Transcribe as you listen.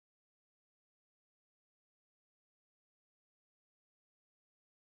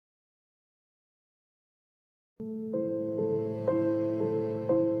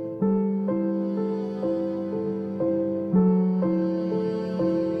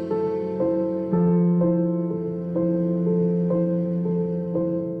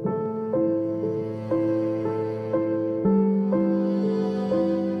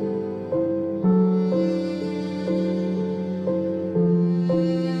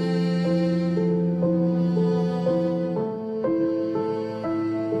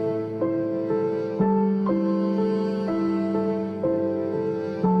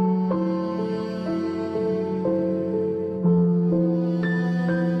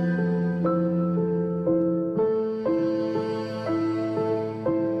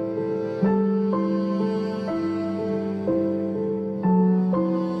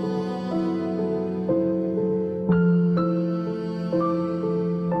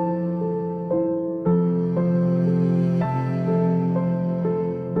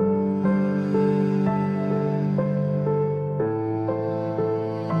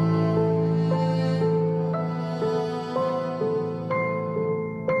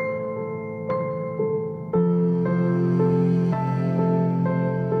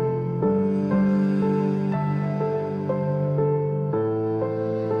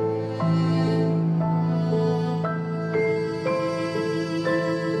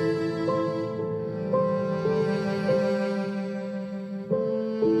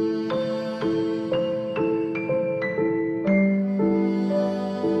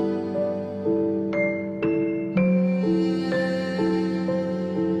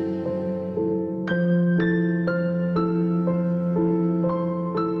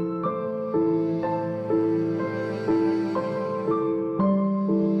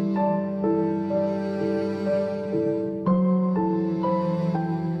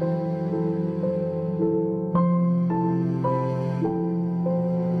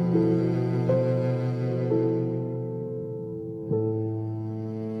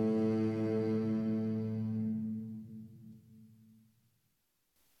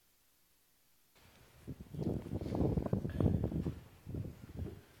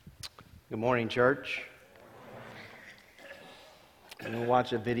Good morning, church. When you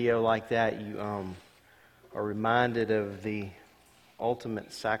watch a video like that, you are reminded of the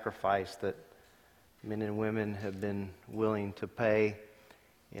ultimate sacrifice that men and women have been willing to pay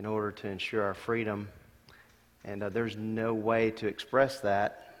in order to ensure our freedom. And there's no way to express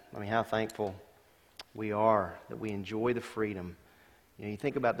that. I mean, how thankful we are that we enjoy the freedom. You know, you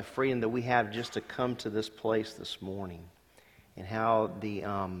think about the freedom that we have just to come to this place this morning, and how the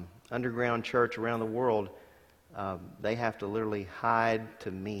underground church around the world, they have to literally hide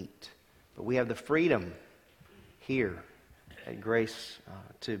to meet. But we have the freedom here at Grace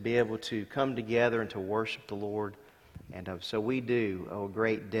to be able to come together and to worship the Lord. And so we do owe a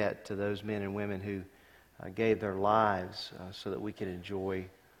great debt to those men and women who gave their lives so that we could enjoy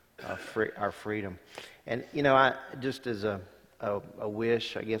our freedom. And, you know, I just as a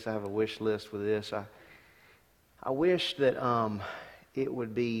wish, I guess I have a wish list with this. I wish that it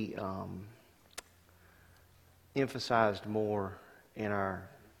would be emphasized more in our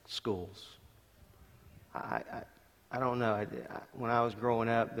schools. I don't know. When I was growing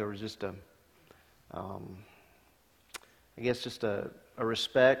up, there was just I guess just a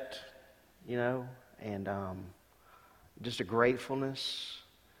respect, you know, and just a gratefulness.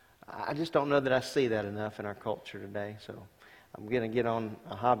 I just don't know that I see that enough in our culture today. So I'm going to get on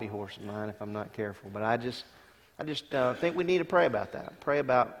a hobby horse of mine if I'm not careful. But I just think we need to pray about that. Pray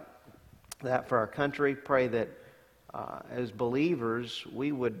about that for our country. Pray that as believers,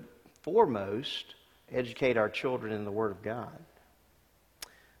 we would foremost educate our children in the Word of God.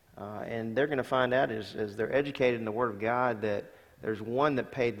 And they're going to find out as they're educated in the Word of God that there's one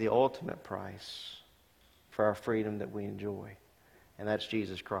that paid the ultimate price for our freedom that we enjoy, and that's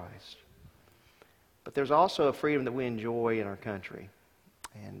Jesus Christ. But there's also a freedom that we enjoy in our country.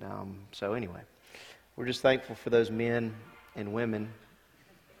 And so anyway, we're just thankful for those men and women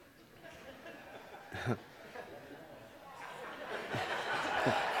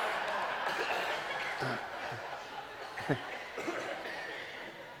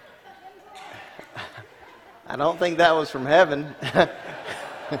I don't think that was from heaven.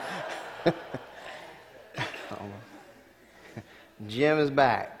 Jim is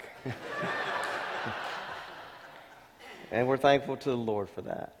back. And we're thankful to the Lord for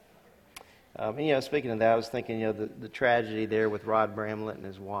that. And, you know, speaking of that, I was thinking, you know, the tragedy there with Rod Bramlett and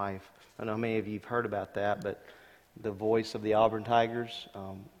his wife. I don't know how many of you have heard about that, but the voice of the Auburn Tigers,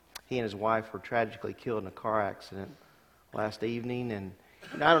 he and his wife were tragically killed in a car accident last evening. And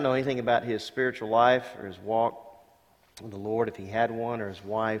I don't know anything about his spiritual life or his walk with the Lord, if he had one, or his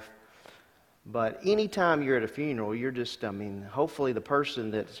wife. But anytime you're at a funeral, you're just, hopefully the person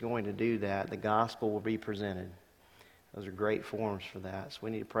that's going to do that, the gospel will be presented. Those are great forms for that. So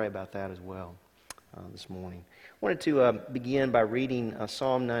we need to pray about that as well this morning. I wanted to begin by reading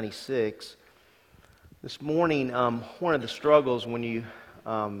Psalm 96. This morning, one of the struggles when you,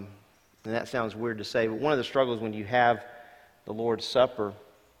 and that sounds weird to say, but one of the struggles when you have the Lord's Supper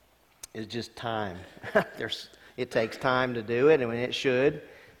is just time. It takes time to do it, and it should.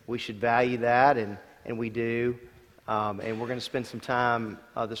 We should value that, and we do. And we're going to spend some time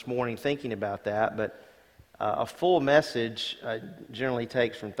this morning thinking about that. But a full message generally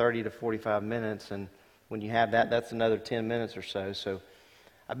takes from 30 to 45 minutes, and when you have that, that's another 10 minutes or so. So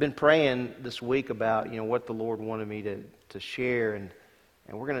I've been praying this week about what the Lord wanted me to share, and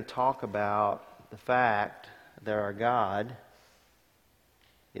we're going to talk about the fact that our God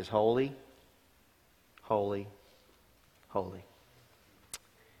is holy, holy, holy.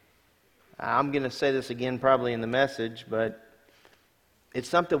 I'm going to say this again probably in the message, but it's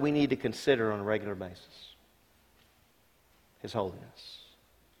something we need to consider on a regular basis. His holiness.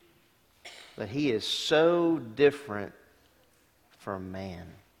 That He is so different from man.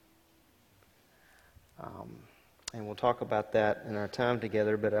 And we'll talk about that in our time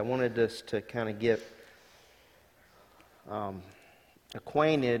together, but I wanted us to kind of get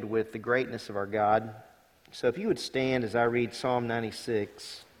acquainted with the greatness of our God. So if you would stand as I read Psalm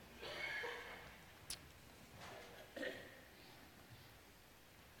 96.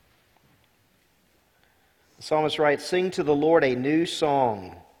 The psalmist writes, "Sing to the Lord a new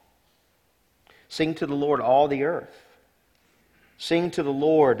song. Sing to the Lord all the earth. Sing to the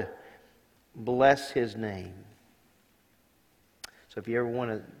Lord, bless His name." So if you ever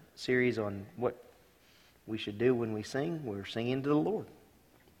want a series on what we should do when we sing, we're singing to the Lord.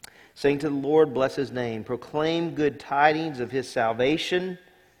 Sing to the Lord, bless His name. Proclaim good tidings of His salvation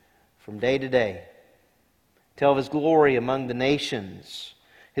from day to day. Tell of His glory among the nations,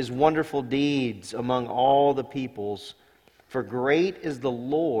 His wonderful deeds among all the peoples. For great is the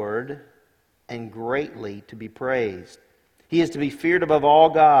Lord, and greatly to be praised. He is to be feared above all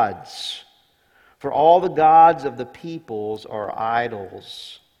gods. For all the gods of the peoples are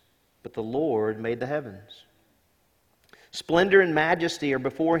idols, but the Lord made the heavens. Splendor and majesty are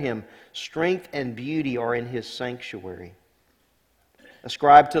before Him. Strength and beauty are in His sanctuary.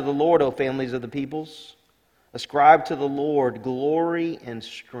 Ascribe to the Lord, O families of the peoples. Ascribe to the Lord glory and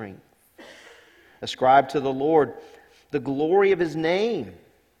strength. Ascribe to the Lord the glory of His name.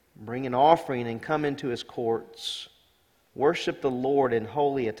 Bring an offering and come into His courts. Worship the Lord in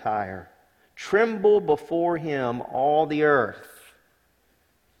holy attire. Tremble before Him, all the earth.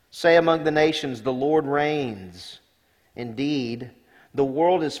 Say among the nations, the Lord reigns. Indeed, the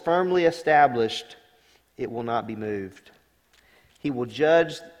world is firmly established. It will not be moved. He will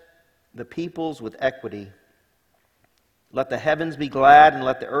judge the peoples with equity. Let the heavens be glad and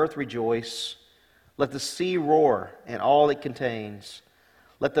let the earth rejoice. Let the sea roar and all it contains.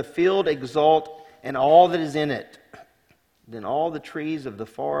 Let the field exult and all that is in it. Then all the trees of the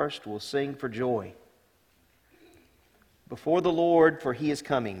forest will sing for joy before the Lord, for He is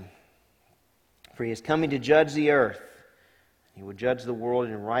coming. For He is coming to judge the earth. He will judge the world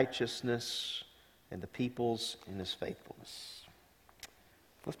in righteousness and the peoples in His faithfulness.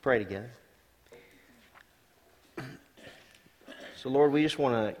 Let's pray together. So, Lord, we just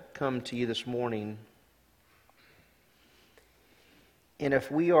want to come to You this morning. And if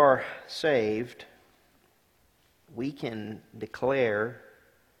we are saved, we can declare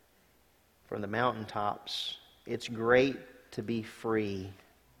from the mountaintops, it's great to be free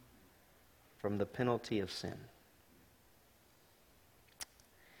from the penalty of sin.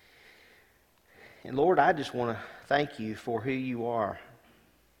 And Lord, I just want to thank You for who You are.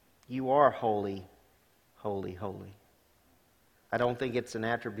 You are holy, holy, holy. I don't think it's an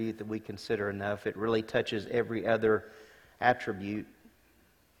attribute that we consider enough. It really touches every other attribute.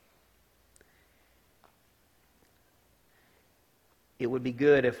 It would be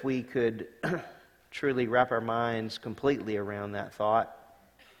good if we could truly wrap our minds completely around that thought.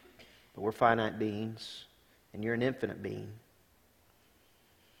 But we're finite beings, and You're an infinite being.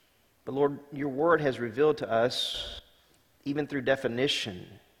 But Lord, Your Word has revealed to us, even through definition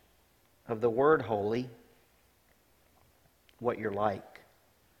of the word holy, what You're like.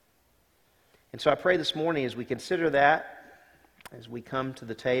 And so I pray this morning as we consider that, as we come to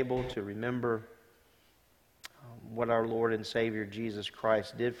the table to remember what our Lord and Savior Jesus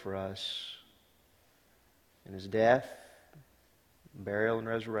Christ did for us in His death, burial, and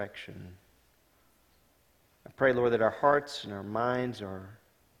resurrection. I pray, Lord, that our hearts and our minds are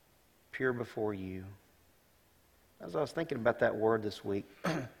pure before You. As I was thinking about that word this week,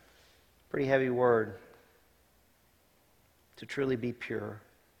 Pretty heavy word. To truly be pure.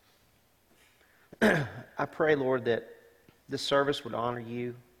 I pray, Lord, that this service would honor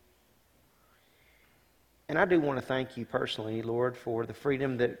you. And I do want to thank you personally, Lord, for the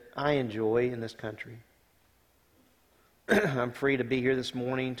freedom that I enjoy in this country. I'm free to be here this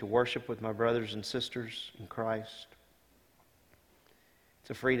morning to worship with my brothers and sisters in Christ. It's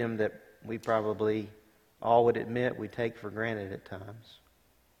a freedom that we probably all would admit we take for granted at times.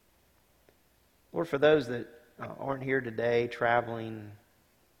 Lord, for those that aren't here today, traveling,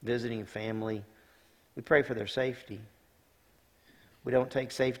 visiting family, we pray for their safety. We don't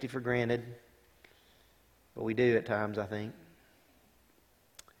take safety for granted, but we do at times, I think.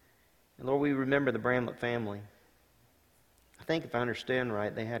 And Lord, we remember the Bramlett family. I think if I understand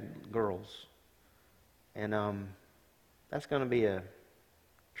right, they had girls. And that's going to be a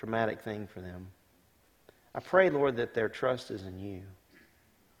traumatic thing for them. I pray, Lord, that their trust is in you.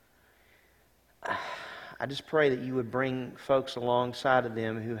 I just pray that you would bring folks alongside of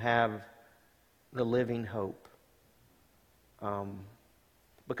them who have the living hope.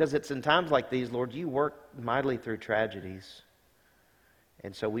 Because it's in times like these, Lord, you work mightily through tragedies.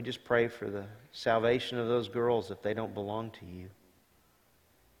 And so we just pray for the salvation of those girls if they don't belong to you.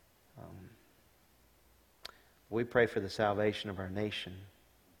 We pray for the salvation of our nation.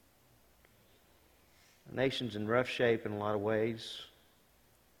 The nation's in rough shape in a lot of ways.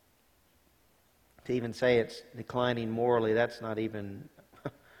 To even say it's declining morally, that's not even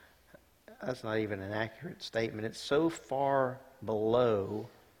an accurate statement. It's so far below,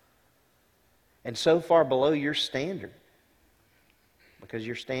 and so far below your standard, because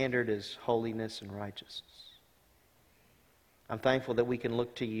your standard is holiness and righteousness. I'm thankful that we can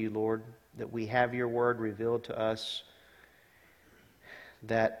look to you, Lord, that we have your word revealed to us,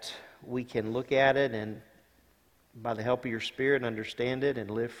 that we can look at it and by the help of your Spirit understand it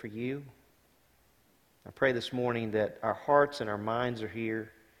and live for you. I pray this morning that our hearts and our minds are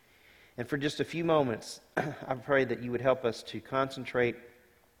here. And for just a few moments, I pray that you would help us to concentrate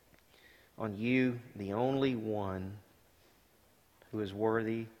on you, the only one who is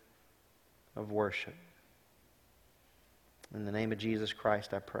worthy of worship. In the name of Jesus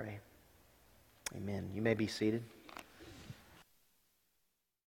Christ, I pray. Amen. You may be seated.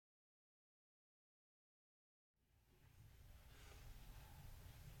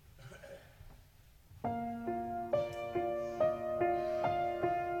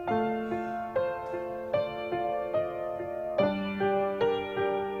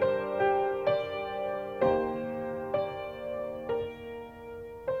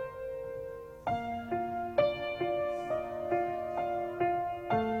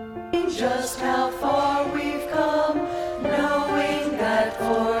 Just how far we've come, knowing that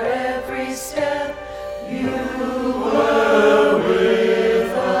for every step you were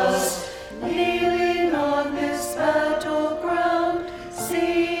with us, kneeling on this battleground,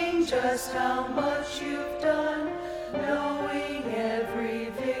 seeing just how much you've done, knowing every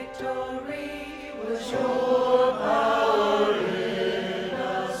victory was your power in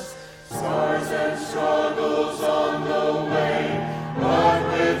us. Scars and struggles on the way, but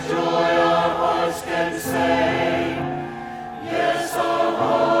with joy our hearts can say, yes, our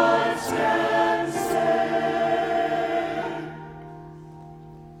hearts can say.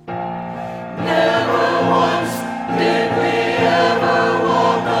 Never once did we ever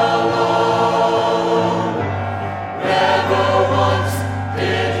walk alone. Never once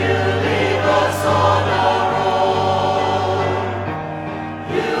did you leave us on our own.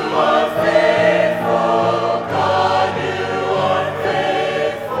 You are faithful, God, you are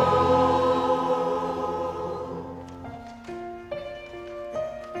faithful.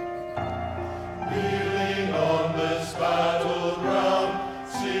 Kneeling on this battleground,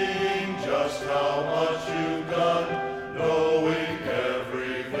 seeing just how much you've done, knowing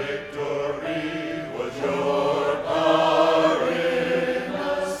every victory was your power in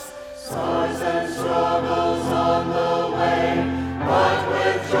us. Scars and struggles on the way, but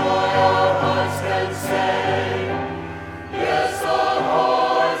with joy our hearts can say, yes, our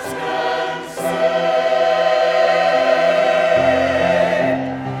hearts can say.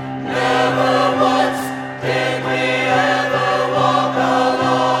 Never once did we ever walk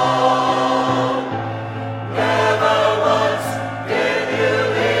alone. Never once did you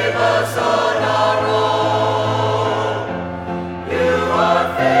leave us on our own. You are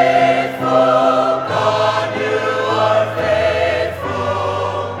faithful, God, you are faithful.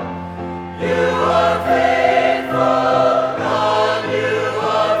 You are faithful, God, you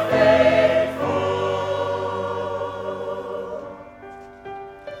are faithful.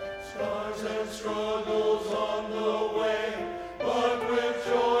 Scars and struggles on the way, but with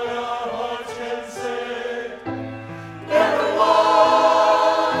joy our hearts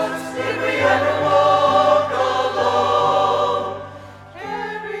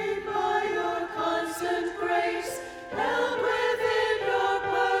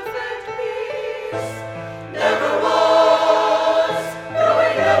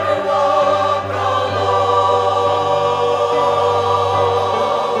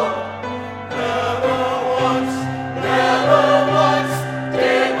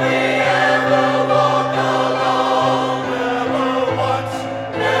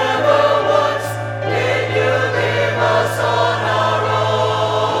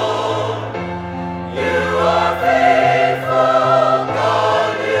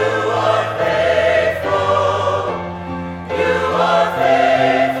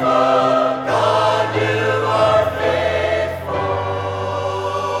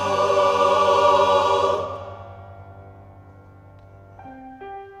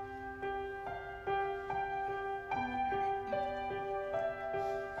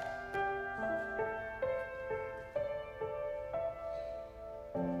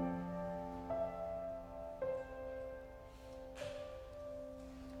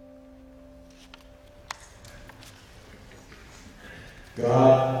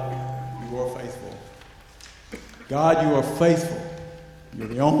God, you are faithful. God, you are faithful. You're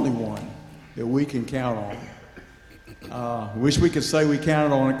the only one that we can count on. Wish we could say we could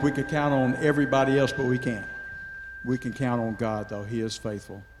count on everybody else, but we can't. We can count on God, though. He is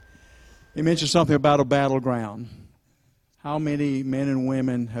faithful. He mentioned something about a battleground. How many men and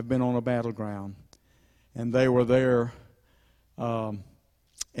women have been on a battleground? And they were there, and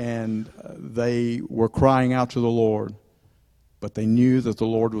they were crying out to the Lord, but they knew that the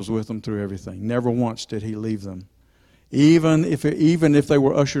Lord was with them through everything. Never once did He leave them. Even if they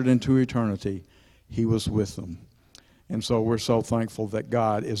were ushered into eternity, He was with them. And so we're so thankful that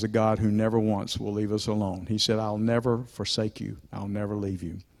God is a God who never once will leave us alone. He said, I'll never forsake you. I'll never leave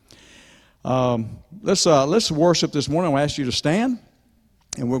you. Let's worship this morning. I'll ask you to stand,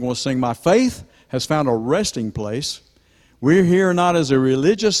 and we're going to sing My Faith Has Found a Resting Place. We're here not as a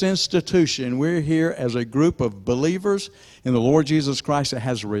religious institution. We're here as a group of believers in the Lord Jesus Christ that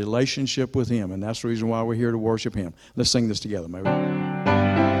has a relationship with Him, and that's the reason why we're here to worship Him. Let's sing this together, maybe.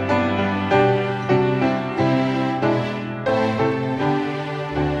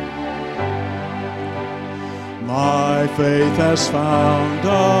 My faith has found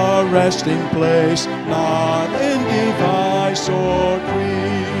a resting place, not in device or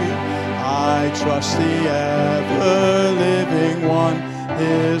creed. I trust the ever-living One,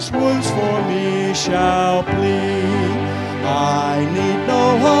 His wounds for me shall plead. I need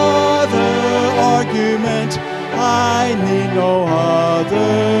no other argument, I need no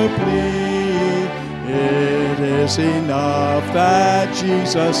other plea. It is enough that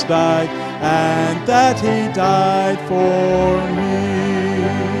Jesus died, and that He died for me.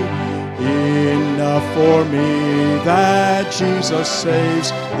 Enough for me that Jesus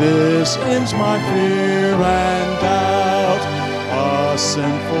saves. This ends my fear and doubt. A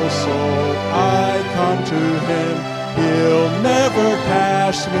sinful soul, I come to Him. He'll never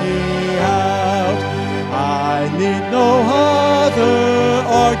cast me out. I need no other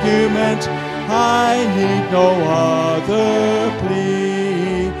argument, I need no other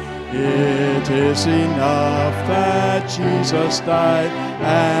plea. It is enough that Jesus died,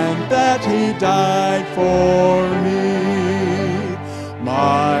 and that He died for me.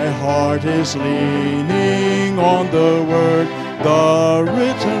 My heart is leaning on the Word, the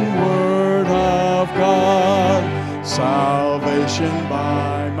written Word of God. Salvation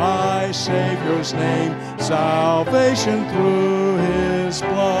by my Savior's name, salvation through His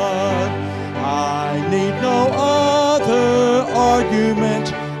blood. I need no other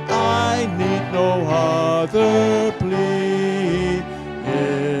argument, I need no other plea.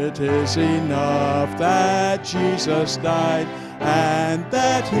 It is enough that Jesus died, and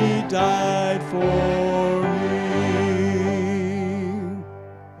that He died for me.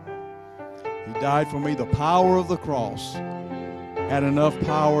 He died for me. The power of the cross had enough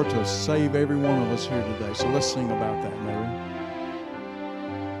power to save every one of us here today. So let's sing about that, Mary.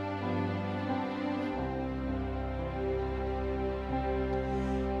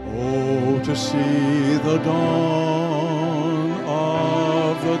 Oh, to see the dawn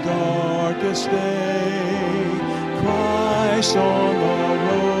of the darkest day, Christ on the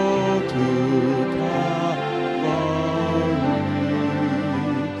road to Calvary,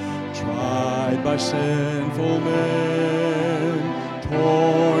 tried by sinful men,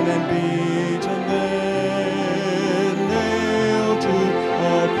 torn and beaten, then nailed to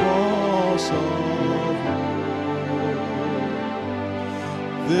a cross of wood.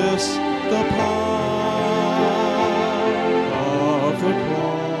 This the power of the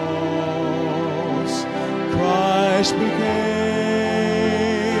cross. Christ became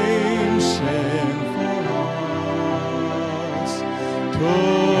sin for us,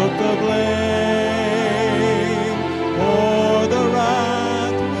 took the blame for the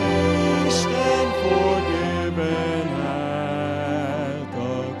wrath we stand forgiven at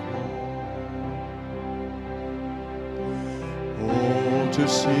the cross. Oh, to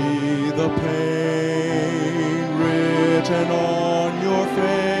see the pain written on your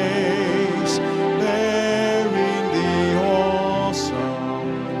face, bearing the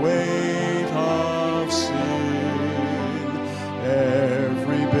awesome weight of sin,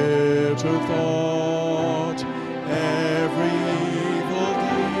 every bitter thought, every evil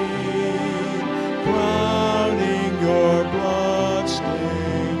deed, crowning your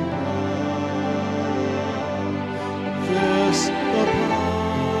blood-stained brow. This the power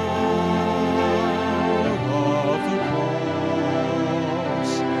of the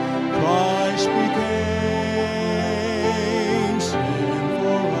cross. Christ became sin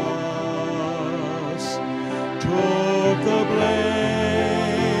for us, took the blame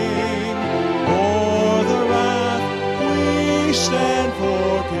for the wrath we stand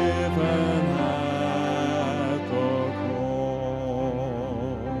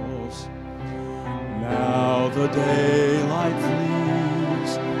the daylight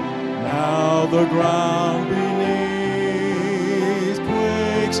flees. Now the ground beneath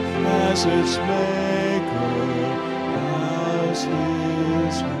quakes as its maker bows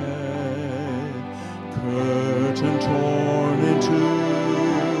his head. Curtain torn in two,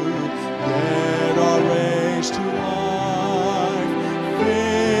 dead are raised to life.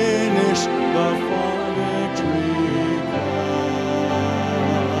 Finish the victory cry.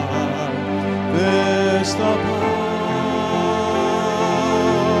 This the power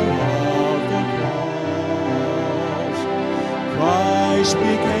of the cross. Christ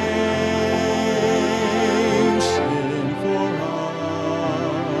became sin for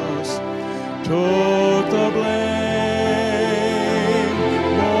us, took the blame,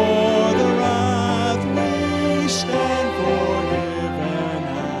 bore the wrath. We stand forgiven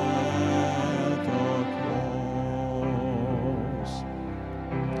at the cross.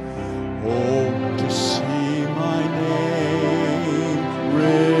 Oh, to see my name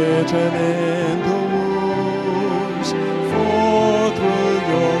written in the wounds, for through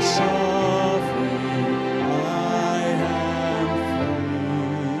your suffering I am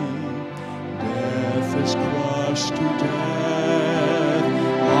free. Death is crushed to death,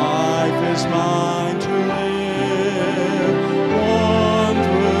 life is mine to live, won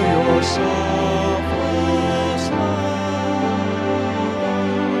through your selfless love.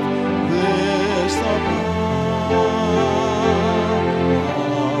 This the power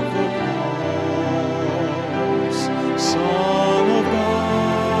of the cross, Son of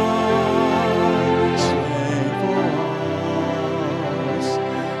God, slain for us.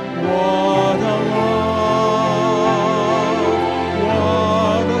 What a love,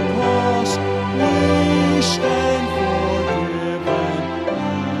 what a cost, we stand forgiven at the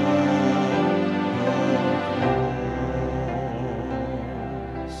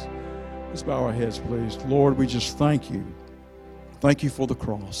cross. Let's bow our heads, please. Lord, we just thank you. Thank you for the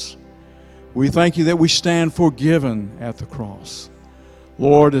cross. We thank you that we stand forgiven at the cross.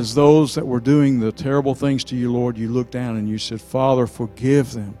 Lord, as those that were doing the terrible things to you, Lord, you looked down and you said, Father,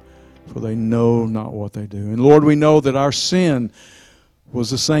 forgive them, for they know not what they do. And Lord, we know that our sin was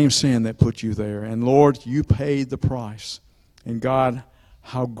the same sin that put you there. And Lord, you paid the price. And God,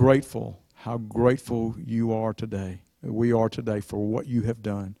 how grateful you are today, we are today for what you have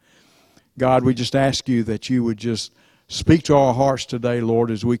done. God, we just ask you that you would just speak to our hearts today,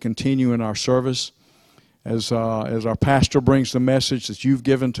 Lord, as we continue in our service, as our pastor brings the message that you've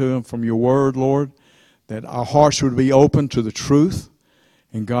given to him from your word, Lord, that our hearts would be open to the truth,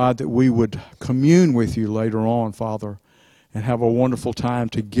 and God, that we would commune with you later on, Father, and have a wonderful time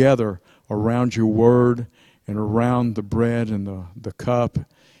together around your word and around the bread and the cup.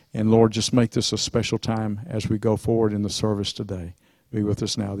 And Lord, just make this a special time as we go forward in the service today. Be with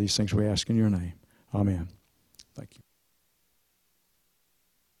us now. These things we ask in your name. Amen. Thank you.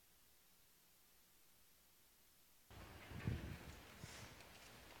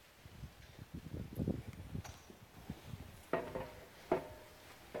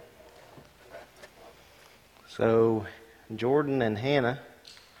 So Jordan and Hannah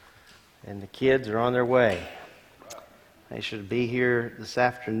and the kids are on their way. They should be here this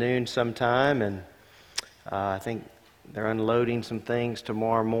afternoon sometime, and I think they're unloading some things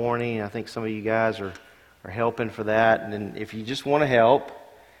tomorrow morning. I think some of you guys are helping for that. And then if you just want to help,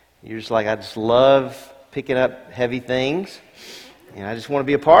 you're just like, I just love picking up heavy things, and I just want to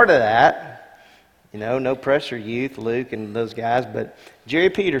be a part of that. You know, no pressure, youth, Luke, and those guys. But Jerry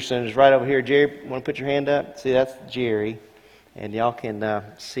Peterson is right over here. Jerry, want to put your hand up? See, that's Jerry. And y'all can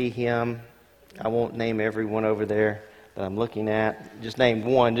see him. I won't name everyone over there that I'm looking at. Just name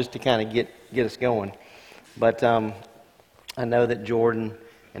one just to kind of get us going. But I know that Jordan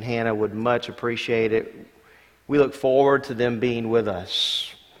and Hannah would much appreciate it. We look forward to them being with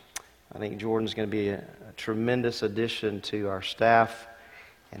us. I think Jordan's going to be a tremendous addition to our staff.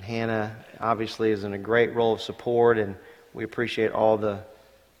 And Hannah obviously is in a great role of support, and we appreciate all the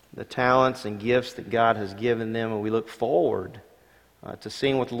talents and gifts that God has given them, and we look forward to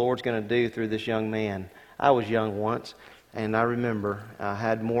seeing what the Lord's going to do through this young man. I was young once, and I remember I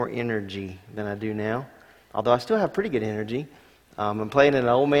had more energy than I do now, although I still have pretty good energy. I'm playing in an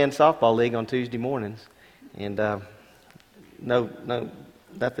old man softball league on Tuesday mornings, and no,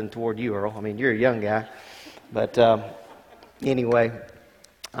 nothing toward you, Earl. I mean, you're a young guy, but anyway.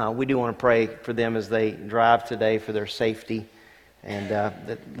 We do want to pray for them as they drive today for their safety, and that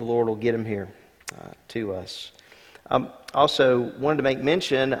the Lord will get them here to us. Also, wanted to make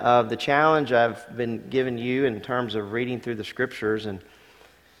mention of the challenge I've been giving you in terms of reading through the Scriptures, and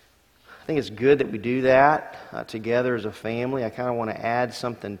I think it's good that we do that together as a family. I kind of want to add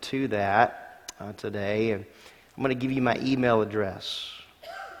something to that. today. And I'm going to give you my email address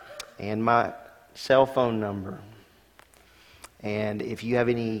and my cell phone number. And if you have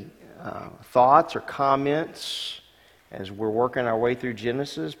any thoughts or comments as we're working our way through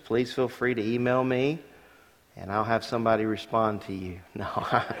Genesis, please feel free to email me, and I'll have somebody respond to you. No,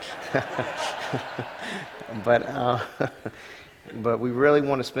 but we really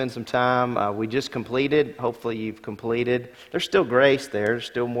want to spend some time. We just completed. Hopefully you've completed. There's still grace there. There's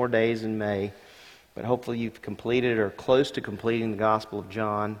still more days in May. But hopefully you've completed or close to completing the Gospel of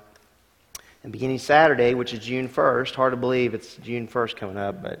John. And beginning Saturday, which is June 1st, hard to believe it's June 1st coming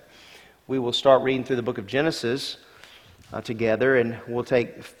up, but we will start reading through the book of Genesis together, and we'll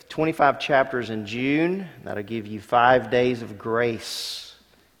take 25 chapters in June. That'll give you 5 days of grace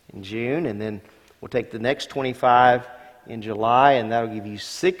in June, and then we'll take the next 25 in July, and that'll give you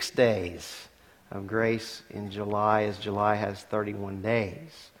 6 days of grace in July, as July has 31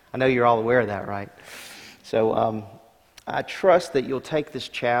 days. I know you're all aware of that, right? So I trust that you'll take this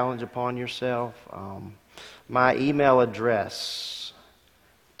challenge upon yourself. My email address,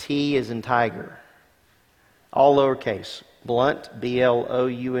 T as in tiger, all lowercase, Blount,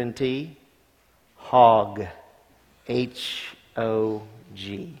 B-L-O-U-N-T, Hogg,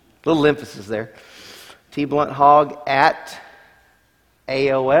 H-O-G. Little emphasis there. T Blount Hogg at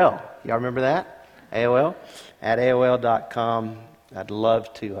AOL. Y'all remember that? AOL? At AOL.com. I'd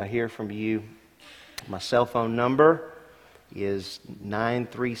love to hear from you. My cell phone number is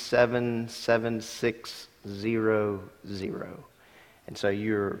 937-7600. And so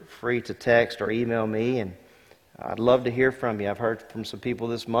you're free to text or email me, and I'd love to hear from you. I've heard from some people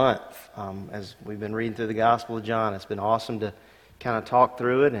this month as we've been reading through the Gospel of John. It's been awesome to kind of talk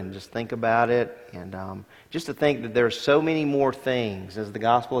through it and just think about it, and just to think that there's so many more things as the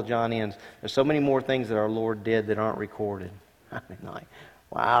Gospel of John ends. There's so many more things that our Lord did that aren't recorded. I mean, like,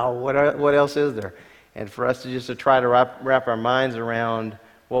 wow, what else is there? And for us to try to wrap our minds around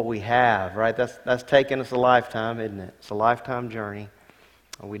what we have, right? That's taken us a lifetime, isn't it? It's a lifetime journey.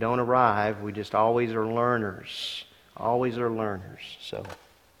 We don't arrive. We just always are learners. Always are learners. So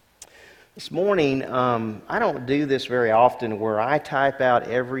this morning, I don't do this very often where I type out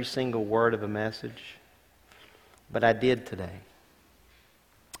every single word of a message, but I did today.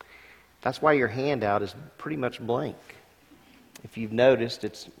 That's why your handout is pretty much blank. If you've noticed,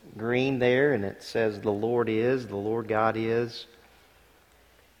 it's green there, and it says the Lord God is.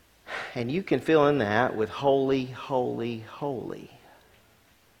 And you can fill in that with holy, holy, holy.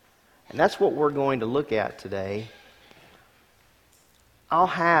 And that's what we're going to look at today. I'll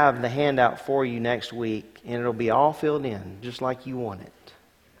have the handout for you next week, and it'll be all filled in, just like you want it.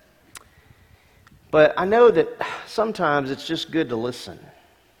 But I know that sometimes it's just good to listen.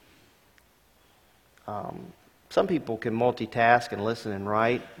 Some people can multitask and listen and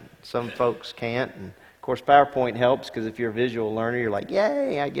write. Some folks can't. And of course, PowerPoint helps, because if you're a visual learner, you're like,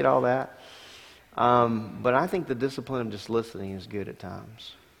 yay, I get all that. But I think the discipline of just listening is good at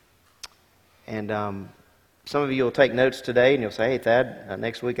times. And some of you will take notes today, and you'll say, hey, Thad,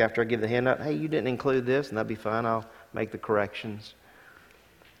 next week after I give the handout, hey, you didn't include this, and that'd be fine. I'll make the corrections.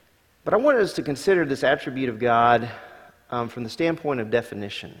 But I wanted us to consider this attribute of God from the standpoint of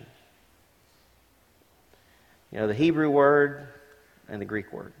definition. You know, the Hebrew word and the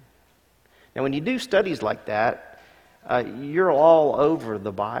Greek word. Now, when you do studies like that, you're all over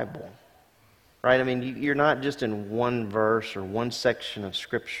the Bible, right? I mean, you're not just in one verse or one section of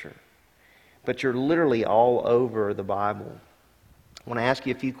Scripture, but you're literally all over the Bible. I want to ask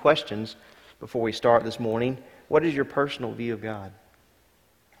you a few questions before we start this morning. What is your personal view of God?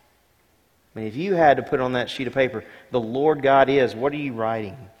 I mean, if you had to put on that sheet of paper, the Lord God is, what are you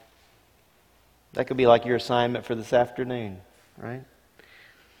writing? That could be like your assignment for this afternoon, right?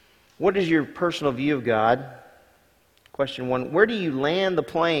 What is your personal view of God? Question 1, where do you land the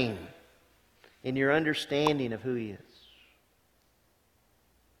plane in your understanding of who He is?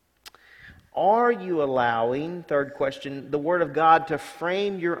 Are you allowing, third question, the Word of God to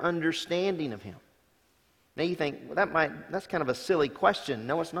frame your understanding of Him? Now you think, well, that's kind of a silly question.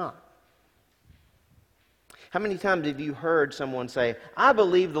 No, it's not. How many times have you heard someone say, I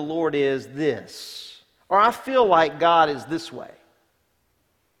believe the Lord is this, or I feel like God is this way?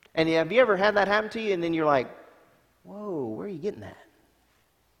 And have you ever had that happen to you, and then you're like, whoa, where are you getting that?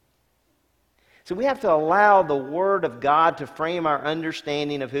 So we have to allow the Word of God to frame our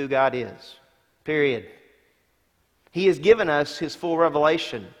understanding of who God is. Period. He has given us His full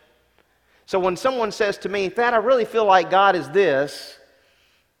revelation. So when someone says to me, Thad, I really feel like God is this,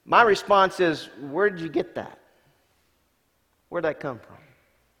 my response is, where did you get that? Where'd that come from?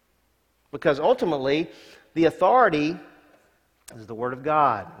 Because ultimately, the authority This is the Word of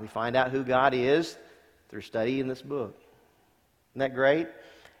God. We find out who God is through studying this book. Isn't that great?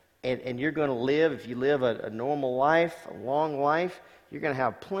 And you're going to live, if you live a normal life, a long life, you're going to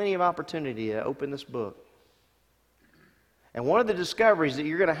have plenty of opportunity to open this book. And one of the discoveries that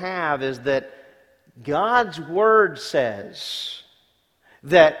you're going to have is that God's Word says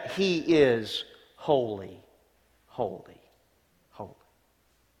that He is holy, holy, holy.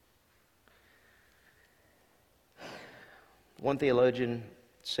 One theologian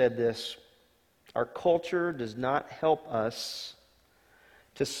said this: our culture does not help us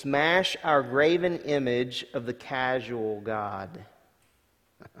to smash our graven image of the casual God.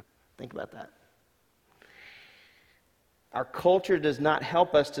 Think about that. Our culture does not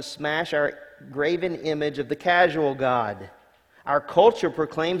help us to smash our graven image of the casual God. Our culture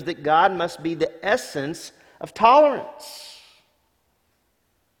proclaims that God must be the essence of tolerance,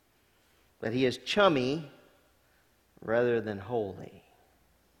 that He is chummy rather than holy.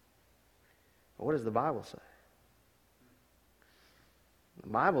 But what does the Bible say? The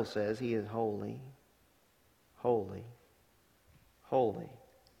Bible says He is holy, holy, holy.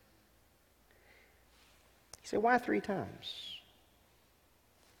 You say, why 3 times?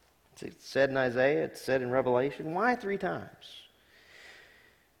 It's said in Isaiah, it's said in Revelation. Why 3 times?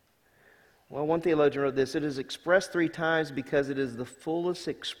 Well, one theologian wrote this: it is expressed 3 times because it is the fullest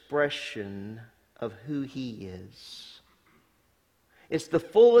expression of who He is. It's the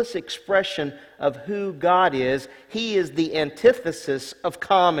fullest expression of who God is. He is the antithesis of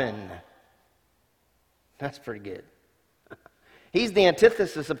common. That's pretty good. He's the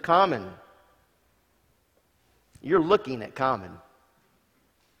antithesis of common. You're looking at common.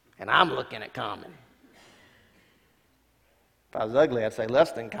 And I'm looking at common. If I was ugly, I'd say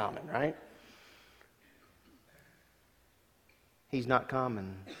less than common, right? He's not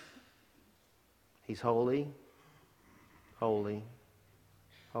common. He's holy, holy,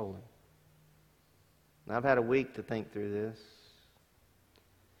 holy. And I've had a week to think through this,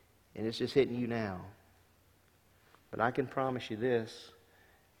 and it's just hitting you now. But I can promise you this: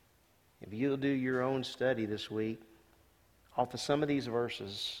 if you'll do your own study this week off of some of these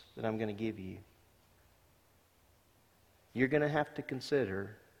verses that I'm going to give you, you're going to have to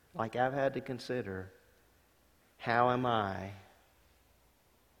consider, like I've had to consider, how am I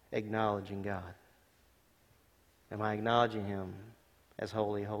acknowledging God? Am I acknowledging Him as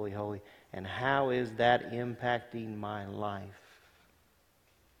holy, holy, holy? And how is that impacting my life?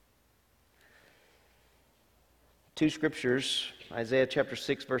 2 scriptures, Isaiah chapter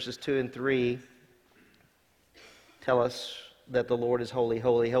 6, verses 2 and 3, tell us that the Lord is holy,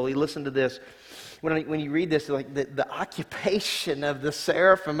 holy, holy. Listen to this. When you read this, like the occupation of the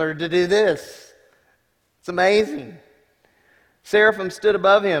seraphim are to do this. It's amazing. Seraphim stood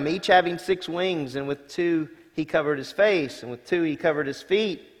above Him, each having 6 wings, and with 2 He covered His face, and with 2 He covered His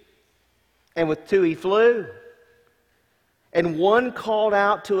feet, and with 2 He flew. And one called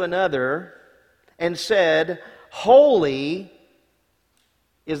out to another and said, holy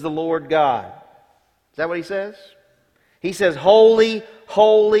is the Lord God. Is that what He says? He says, holy,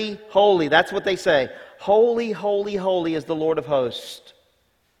 holy, holy. That's what they say. Holy, holy, holy is the Lord of hosts.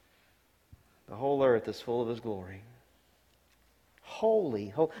 The whole earth is full of His glory. Holy,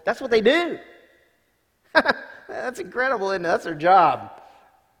 holy. That's what they do. That's incredible, isn't it? That's their job.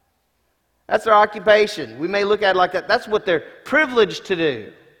 That's their occupation. We may look at it like that. That's what they're privileged to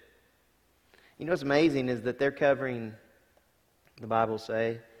do. You know what's amazing is that they're covering, the Bible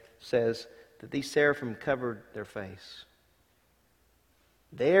says that these seraphim covered their face.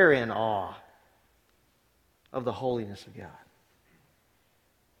 They're in awe of the holiness of God.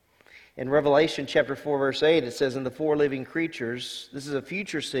 In Revelation chapter 4, verse 8, it says, in the 4 living creatures, this is a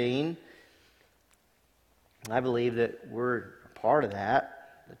future scene. I believe that we're a part of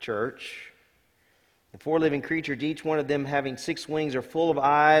that, the church. The 4 living creatures, each one of them having 6 wings, are full of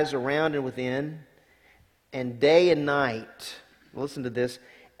eyes around and within. And day and night, listen to this,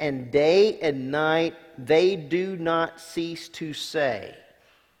 and day and night they do not cease to say.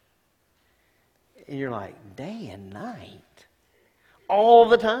 And you're like, day and night? All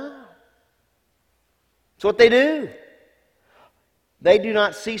the time? It's what they do. They do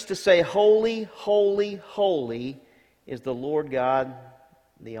not cease to say, holy, holy, holy is the Lord God,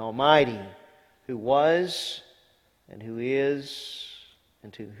 the Almighty, who was, and who is,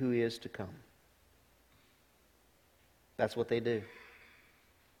 and who is to come. That's what they do.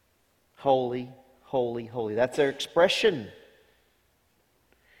 Holy, holy, holy. That's their expression.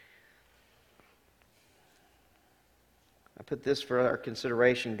 I put this for our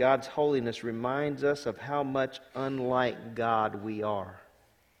consideration. God's holiness reminds us of how much unlike God we are.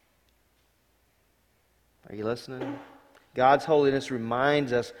 Are you listening? God's holiness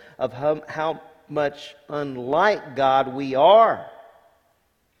reminds us of how much unlike God we are.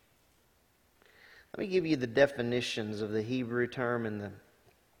 Let me give you the definitions of the Hebrew term and the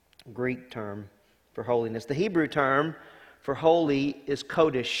Greek term for holiness. The Hebrew term for holy is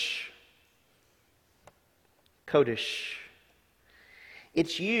kodesh. Kodesh.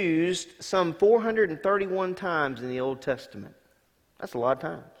 It's used some 431 times in the Old Testament. That's a lot of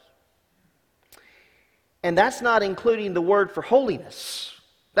times. And that's not including the word for holiness.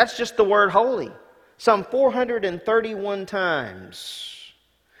 That's just the word holy. Some 431 times.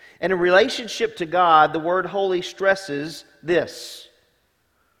 And in relationship to God, the word holy stresses this: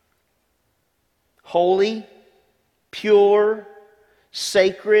 holy, pure,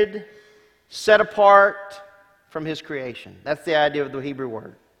 sacred, set apart from His creation. That's the idea of the Hebrew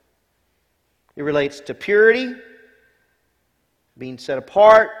word. It relates to purity, being set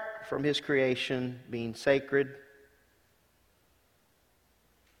apart from His creation, being sacred,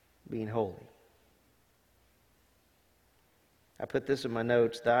 being holy. I put this in my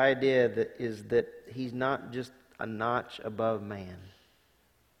notes. The idea is that He's not just a notch above man.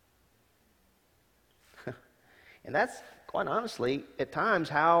 And that's, quite honestly, at times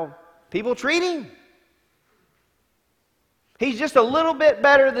how people treat Him. He's just a little bit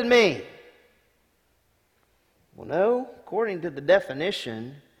better than me. Well, no. According to the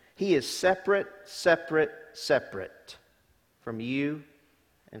definition, He is separate, separate, separate from you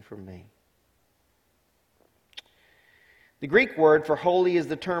and from me. The Greek word for holy is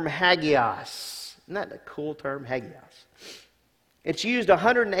the term hagios. Isn't that a cool term, hagios? It's used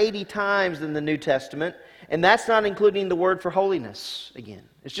 180 times in the New Testament, and that's not including the word for holiness again.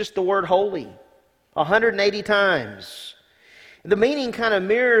 It's just the word holy, 180 times. The meaning kind of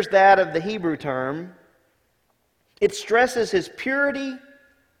mirrors that of the Hebrew term. It stresses His purity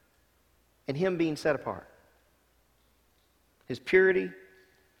and Him being set apart. His purity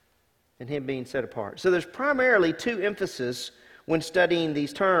and Him being set apart. So there's primarily two emphases when studying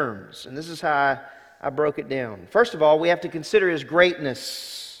these terms. And this is how I broke it down. First of all, we have to consider His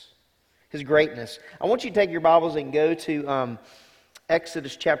greatness. His greatness. I want you to take your Bibles and go to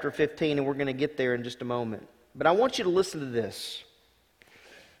Exodus chapter 15, and we're going to get there in just a moment. But I want you to listen to this.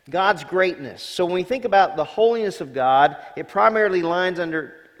 God's greatness. So when we think about the holiness of God, it primarily lines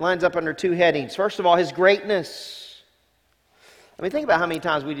up under two headings. First of all, His greatness. I mean, think about how many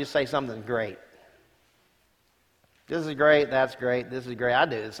times we just say something's great. This is great, that's great, this is great. I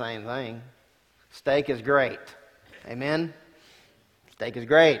do the same thing. Steak is great. Amen? Steak is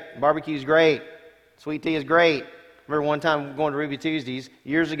great. Barbecue is great. Sweet tea is great. Remember one time going to Ruby Tuesdays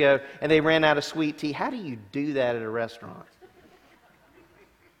years ago, and they ran out of sweet tea. How do you do that at a restaurant?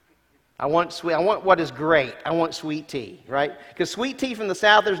 I want what is great. I want sweet tea, right? Because sweet tea from the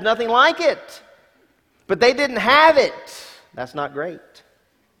South, there's nothing like it. But they didn't have it. That's not great.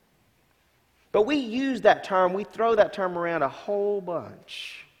 But we use that term, we throw that term around a whole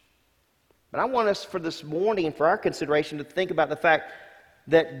bunch. But I want us for this morning, for our consideration, to think about the fact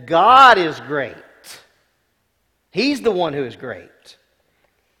that God is great. He's the one who is great.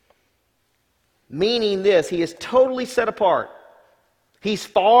 Meaning this, He is totally set apart. He's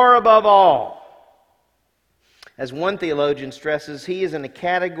far above all. As one theologian stresses, He is in a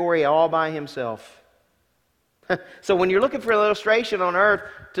category all by Himself. So when you're looking for an illustration on earth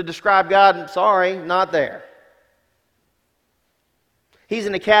to describe God, I'm sorry, not there. He's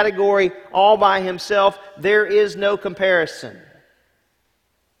in a category all by Himself. There is no comparison.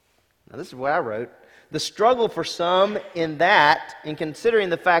 Now this is what I wrote. The struggle for some in considering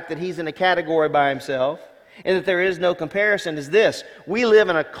the fact that He's in a category by Himself and that there is no comparison, is this: we live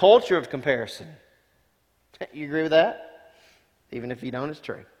in a culture of comparison. You agree with that? Even if you don't, it's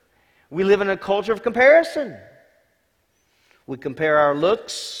true. We live in a culture of comparison. We compare our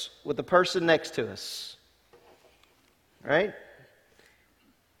looks with the person next to us. Right?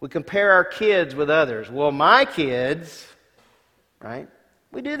 We compare our kids with others. Well, my kids, right?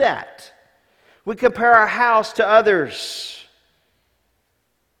 We do that. We compare our house to others.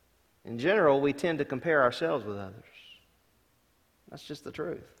 In general, we tend to compare ourselves with others. That's just the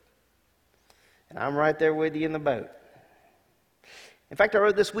truth. And I'm right there with you in the boat. In fact, I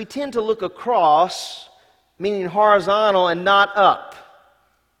wrote this: we tend to look across, meaning horizontal, and not up.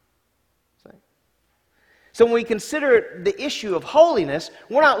 So when we consider the issue of holiness,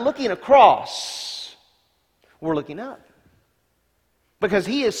 we're not looking across. We're looking up. Because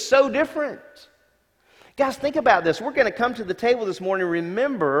He is so different. Guys, think about this. We're going to come to the table this morning and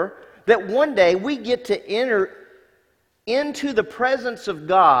remember that one day we get to enter into the presence of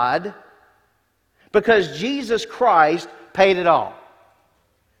God because Jesus Christ paid it all.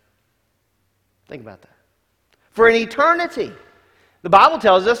 Think about that. for an eternity. The Bible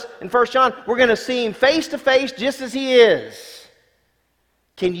tells us in 1 John, we're going to see Him face to face just as He is.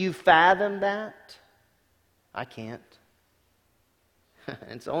 Can you fathom that? I can't.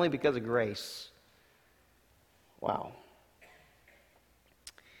 It's only because of grace. Wow.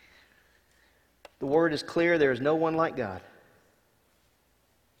 The Word is clear. There is no one like God.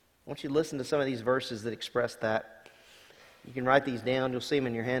 I want you to listen to some of these verses that express that. You can write these down. You'll see them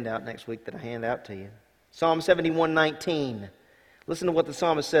in your handout next week that I hand out to you. Psalm 71:19. Listen to what the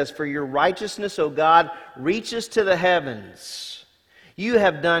psalmist says. For your righteousness, O God, reaches to the heavens. You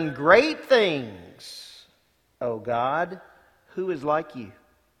have done great things, O God. Who is like you?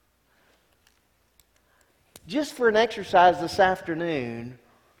 Just for an exercise this afternoon,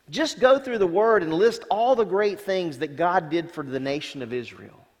 just go through the Word and list all the great things that God did for the nation of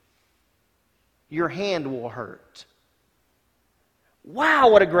Israel. Your hand will hurt. Wow,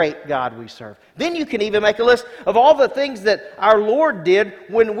 what a great God we serve. Then you can even make a list of all the things that our Lord did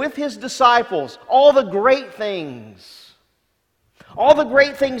when with His disciples. All the great things. All the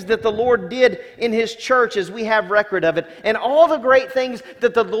great things that the Lord did in His church as we have record of it. And all the great things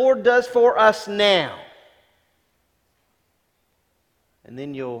that the Lord does for us now. And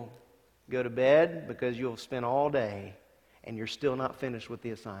then you'll go to bed because you'll spend all day and you're still not finished with the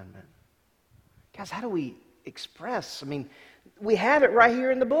assignment. Guys, how do we express? We have it right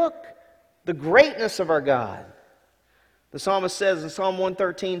here in the book. The greatness of our God. The psalmist says in Psalm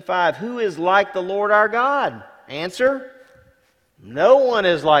 113:5, who is like the Lord our God? Answer, no one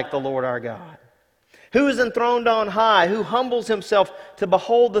is like the Lord our God. Who is enthroned on high? Who humbles himself to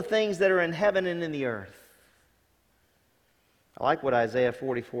behold the things that are in heaven and in the earth? I like what Isaiah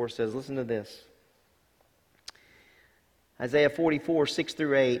 44 says. Listen to this. Isaiah 44, 6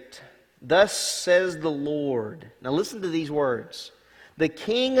 through 8. Thus says the Lord. Now listen to these words. The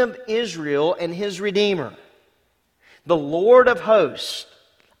King of Israel and His Redeemer. The Lord of hosts.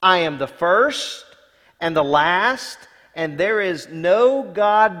 I am the first and the last, and there is no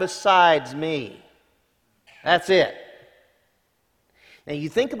God besides me. That's it. Now you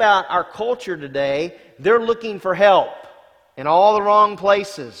think about our culture today, they're looking for help in all the wrong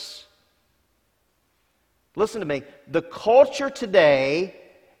places. Listen to me. The culture today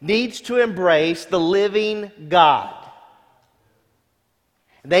needs to embrace the living God.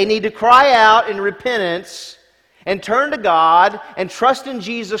 They need to cry out in repentance and turn to God and trust in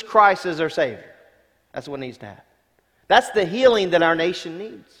Jesus Christ as their Savior. That's what needs to happen. That's the healing that our nation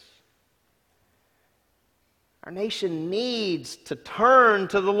needs. Our nation needs to turn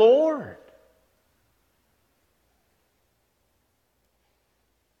to the Lord.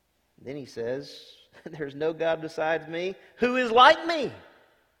 Then he says, there's no God besides me. Who is like me?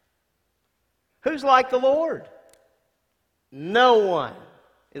 Who's like the Lord? No one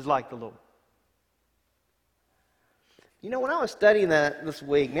is like the Lord. You know, when I was studying that this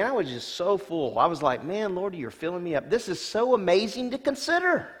week, man, I was just so full. I was like, man, Lord, you're filling me up. This is so amazing to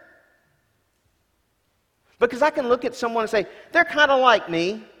consider. Because I can look at someone and say, they're kind of like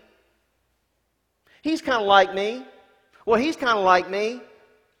me. He's kind of like me. Well, he's kind of like me.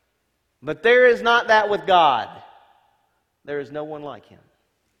 But there is not that with God. There is no one like Him.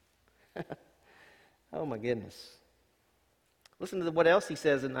 Oh my goodness. Listen to what else he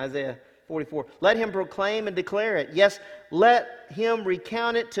says in Isaiah 44. Let him proclaim and declare it. Yes, let him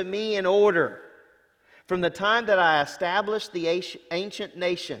recount it to me in order. From the time that I established the ancient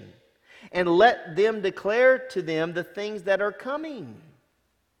nation. And let them declare to them the things that are coming.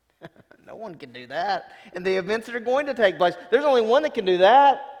 No one can do that. And the events that are going to take place. There's only one that can do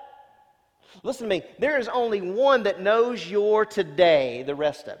that. Listen to me. There is only one that knows your today, the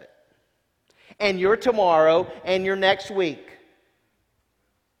rest of it. And your tomorrow, and your next week.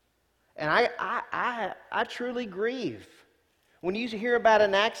 And I truly grieve. When you hear about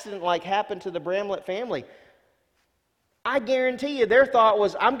an accident like happened to the Bramlett family, I guarantee you their thought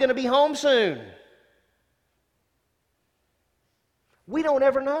was, I'm going to be home soon. We don't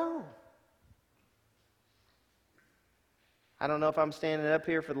ever know. I don't know if I'm standing up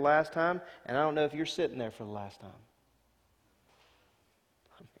here for the last time, and I don't know if you're sitting there for the last time.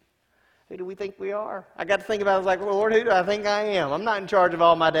 Who do we think we are? I got to think about it. I was like, well, Lord, who do I think I am? I'm not in charge of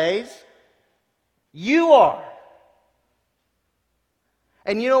all my days. You are.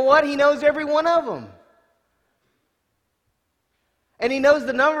 And you know what? He knows every one of them. And He knows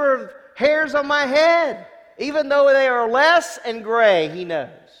the number of hairs on my head. Even though they are less and gray, He knows.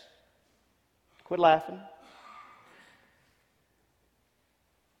 Quit laughing.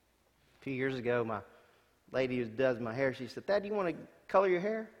 A few years ago, my lady who does my hair, she said, Dad, do you want to color your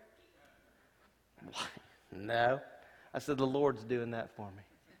hair? No. I said, the Lord's doing that for me.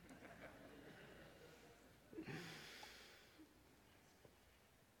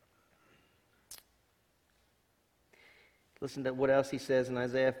 Listen to what else he says in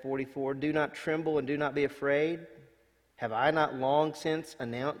Isaiah 44. Do not tremble and do not be afraid. Have I not long since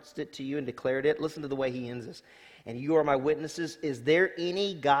announced it to you and declared it? Listen to the way he ends this. And you are my witnesses. Is there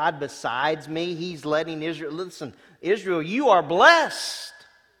any God besides me? He's letting Israel. Listen, Israel, you are blessed.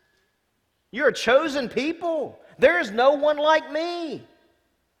 You're a chosen people. There is no one like me.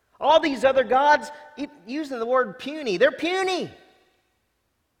 All these other gods, using the word puny, they're puny.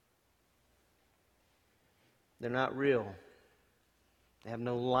 They're not real. They have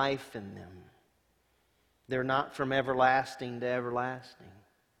no life in them. They're not from everlasting to everlasting.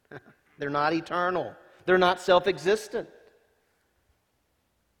 They're not eternal. They're not self-existent.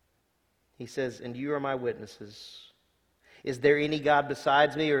 He says, and you are my witnesses. Is there any God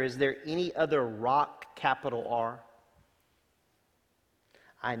besides me, or is there any other rock, capital R?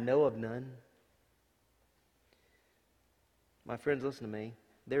 I know of none. My friends, listen to me.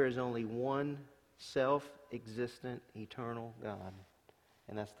 There is only one self-existent, eternal God,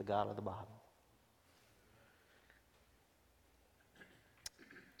 and that's the God of the Bible.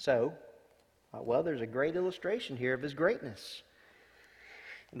 So, well, there's a great illustration here of His greatness.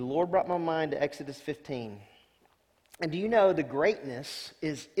 And the Lord brought my mind to Exodus 15. And do you know the greatness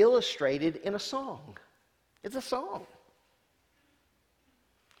is illustrated in a song? It's a song.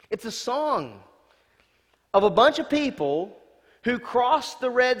 It's a song of a bunch of people who crossed the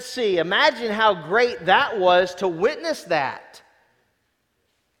Red Sea. Imagine how great that was to witness that.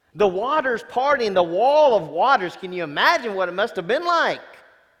 The waters parting, the wall of waters. Can you imagine what it must have been like?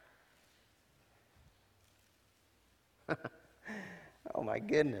 Oh my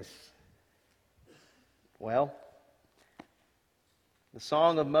goodness. Well, the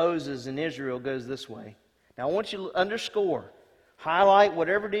song of Moses in Israel goes this way. Now I want you to underscore, highlight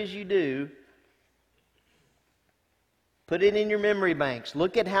whatever it is you do. Put it in your memory banks.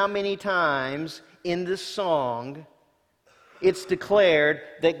 Look at how many times in this song it's declared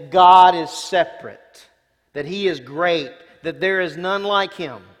that God is separate, that He is great, that there is none like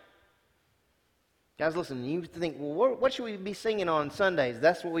Him. Guys, listen, you think, well, what should we be singing on Sundays?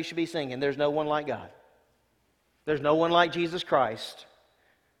 That's what we should be singing. There's no one like God. There's no one like Jesus Christ.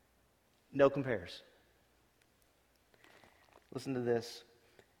 No comparison. Listen to this.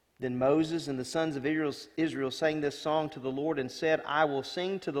 Then Moses and the sons of Israel sang this song to the Lord and said, I will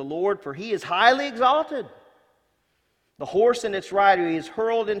sing to the Lord, for He is highly exalted. The horse and its rider He is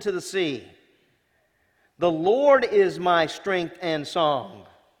hurled into the sea. The Lord is my strength and song.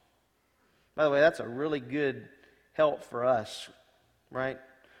 By the way, that's a really good help for us, right?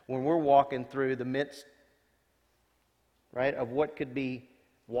 When we're walking through the midst, right, of what could be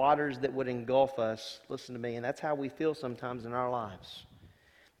waters that would engulf us. Listen to me, and that's how we feel sometimes in our lives.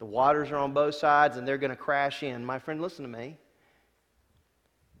 The waters are on both sides and they're going to crash in. My friend, listen to me.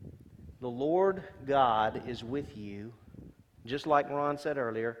 The Lord God is with you, just like Ron said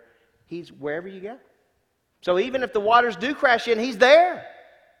earlier. He's wherever you go. So even if the waters do crash in, He's there.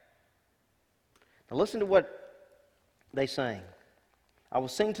 Now listen to what they sang. I will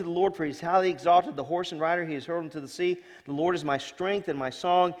sing to the Lord, for He is highly exalted. The horse and rider He is hurled into the sea. The Lord is my strength and my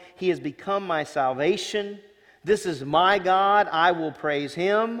song. He has become my salvation. This is my God, I will praise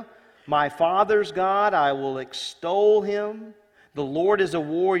Him. My Father's God, I will extol Him. The Lord is a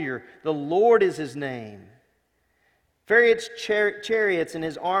warrior. The Lord is His name. Chariots and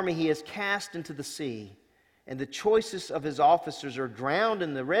His army He has cast into the sea, and the choicest of His officers are drowned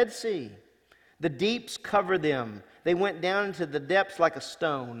in the Red Sea. The deeps cover them. They went down into the depths like a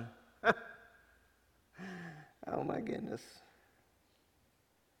stone. Oh my goodness.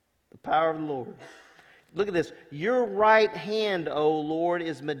 The power of the Lord. Look at this. Your right hand, O Lord,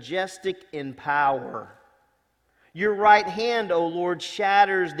 is majestic in power. Your right hand, O Lord,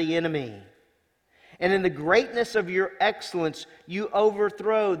 shatters the enemy. And in the greatness of your excellence, you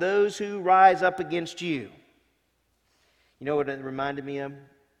overthrow those who rise up against you. You know what it reminded me of?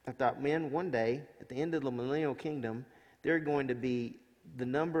 I thought, man, one day, at the end of the millennial kingdom, they're going to be, the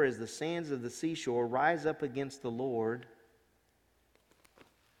number as the sands of the seashore, rise up against the Lord,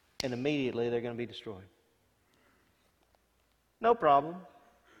 and immediately they're going to be destroyed. No problem.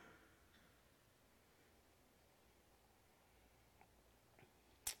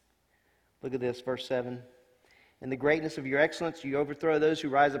 Look at this, verse 7. In the greatness of your excellence, you overthrow those who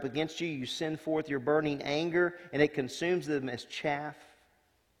rise up against you. You send forth your burning anger, and it consumes them as chaff.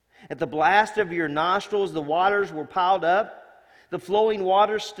 At the blast of your nostrils, the waters were piled up. The flowing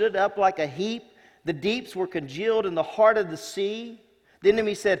waters stood up like a heap. The deeps were congealed in the heart of the sea. The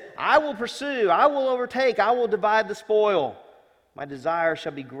enemy said, I will pursue, I will overtake, I will divide the spoil. My desire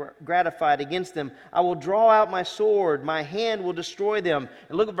shall be gratified against them. I will draw out my sword. My hand will destroy them.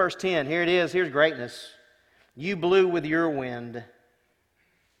 And look at verse 10. Here it is. Here's greatness. You blew with your wind.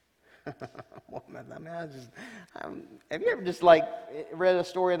 Have you ever just like read a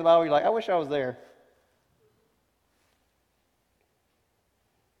story in the Bible? You're like, I wish I was there.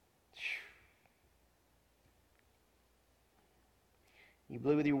 You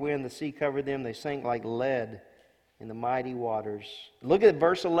blew with your wind, the sea covered them, they sank like lead in the mighty waters. Look at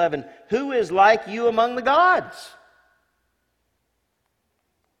verse 11. Who is like you among the gods?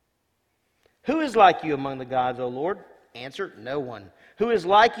 Who is like you among the gods, O Lord? Answer, no one. Who is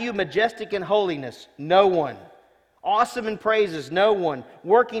like you, majestic in holiness? No one. Awesome in praises? No one.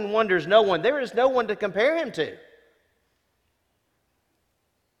 Working wonders? No one. There is no one to compare him to.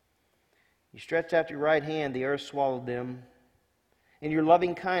 You stretched out your right hand, the earth swallowed them. In your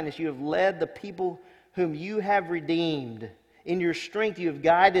loving kindness you have led the people whom you have redeemed. In your strength you have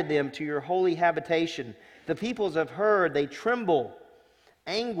guided them to your holy habitation. The peoples have heard, they tremble.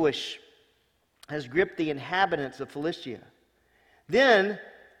 Anguish has gripped the inhabitants of Philistia. Then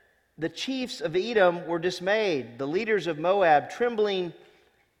the chiefs of Edom were dismayed. The leaders of Moab, trembling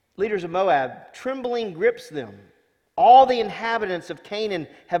grips them. All the inhabitants of Canaan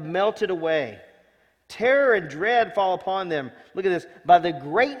have melted away. Terror and dread fall upon them. Look at this. By the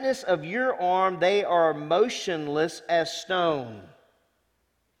greatness of your arm, they are motionless as stone.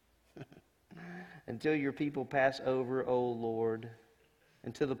 Until your people pass over, O Lord.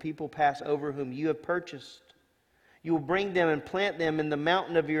 Until the people pass over whom you have purchased. You will bring them and plant them in the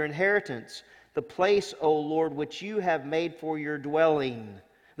mountain of your inheritance, the place, O Lord, which you have made for your dwelling.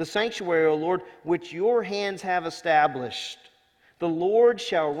 The sanctuary, O Lord, which your hands have established. The Lord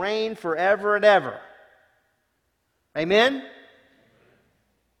shall reign forever and ever. Amen?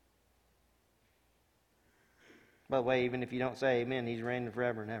 By the way, even if you don't say amen, He's reigning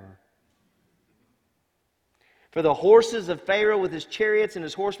forever and ever. For the horses of Pharaoh with his chariots and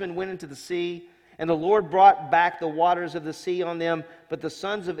his horsemen went into the sea, and the Lord brought back the waters of the sea on them, but the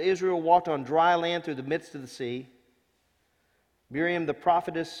sons of Israel walked on dry land through the midst of the sea. Miriam the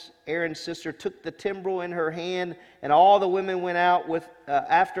prophetess, Aaron's sister, took the timbrel in her hand, and all the women went out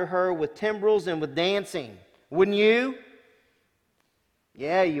after her with timbrels and with dancing. Wouldn't you?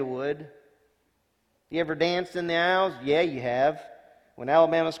 Yeah, you would. You ever danced in the aisles? Yeah, you have. When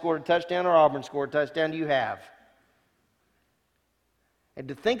Alabama scored a touchdown or Auburn scored a touchdown, you have. And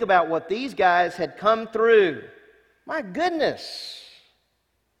to think about what these guys had come through. My goodness.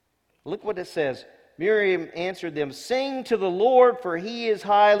 Look what it says. Miriam answered them, "Sing to the Lord, for He is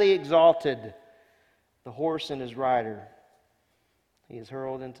highly exalted. The horse and his rider He is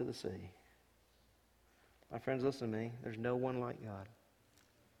hurled into the sea." My friends, listen to me. There's no one like God.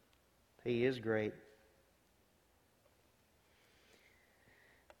 He is great.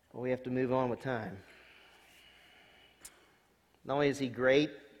 But we have to move on with time. Not only is He great,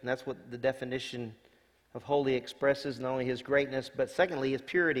 and that's what the definition of holy expresses, not only His greatness, but secondly, His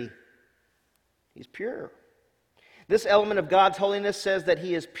purity. He's pure. This element of God's holiness says that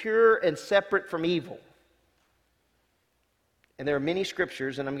He is pure and separate from evil. And there are many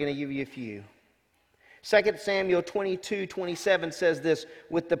scriptures, and I'm going to give you a few. 2 Samuel 22:27 says this,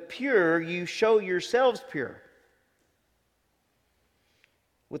 "With the pure you show yourselves pure."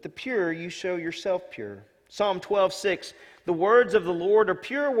 With the pure you show yourself pure. Psalm 12:6, "The words of the Lord are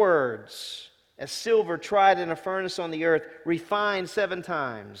pure words, as silver tried in a furnace on the earth, refined 7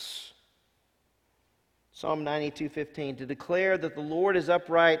 times." Psalm 92:15, "To declare that the Lord is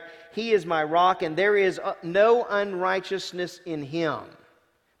upright, He is my rock, and there is no unrighteousness in Him."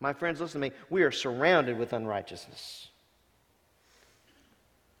 My friends, listen to me. We are surrounded with unrighteousness.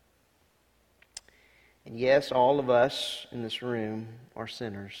 And yes, all of us in this room are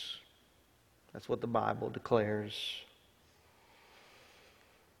sinners. That's what the Bible declares.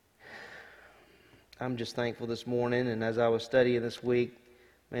 I'm just thankful this morning, and as I was studying this week,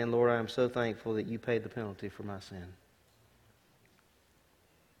 man, Lord, I am so thankful that You paid the penalty for my sin.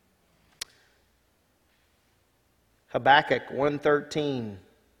 Habakkuk 1:13.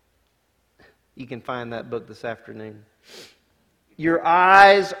 You can find that book this afternoon. "Your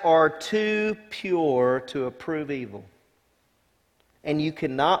eyes are too pure to approve evil, and you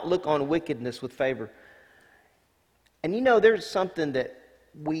cannot look on wickedness with favor." And you know, there's something that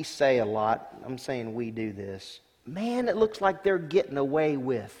we say a lot. I'm saying we do this. Man, it looks like they're getting away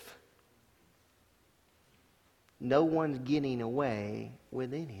with. No one's getting away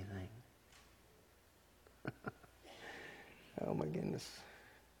with anything. Oh my goodness.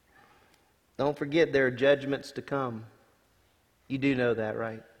 Don't forget there are judgments to come. You do know that,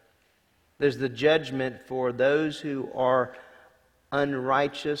 right? There's the judgment for those who are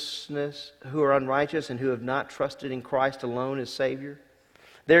unrighteous and who have not trusted in Christ alone as Savior.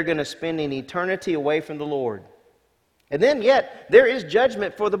 They're going to spend an eternity away from the Lord. And then yet, there is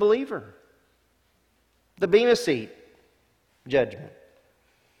judgment for the believer. The Bema Seat judgment.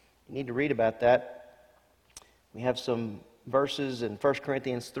 You need to read about that. We have some verses in 1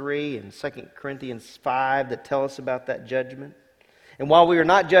 Corinthians 3 and 2 Corinthians 5 that tell us about that judgment. And while we are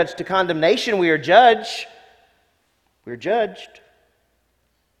not judged to condemnation, we are judged. We're judged.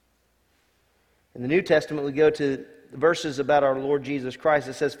 In the New Testament, we go to the verses about our Lord Jesus Christ.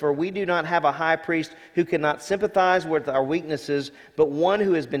 It says, "For we do not have a high priest who cannot sympathize with our weaknesses, but one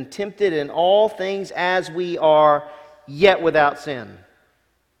who has been tempted in all things as we are, yet without sin."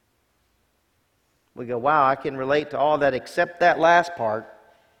 We go, wow, I can relate to all that except that last part.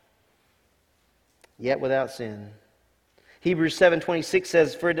 Yet without sin. Hebrews 7:26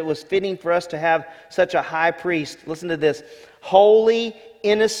 says, "For it was fitting for us to have such a high priest," listen to this, "holy,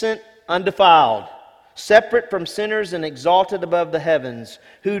 innocent, undefiled, separate from sinners and exalted above the heavens,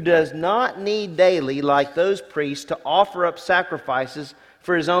 who does not need daily, like those priests, to offer up sacrifices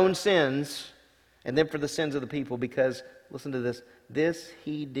for his own sins and then for the sins of the people, because," listen to this, "this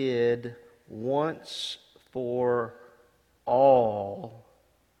he did once for all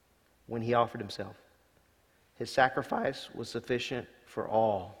when he offered himself." His sacrifice was sufficient for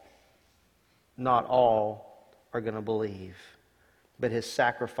all. Not all are going to believe, but his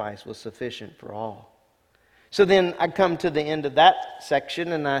sacrifice was sufficient for all. So then I come to the end of that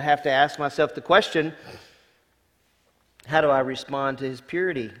section and I have to ask myself the question, how do I respond to his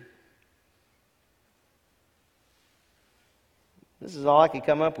purity? This is all I could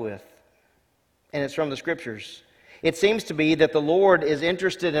come up with. And it's from the Scriptures. It seems to be that the Lord is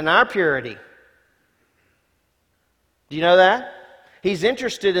interested in our purity. Do you know that? He's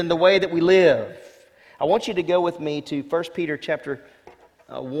interested in the way that we live. I want you to go with me to 1 Peter chapter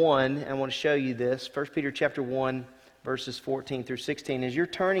 1. And I want to show you this. 1 Peter chapter 1, verses 14 through 16. As you're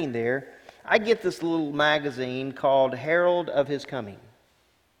turning there, I get this little magazine called Herald of His Coming.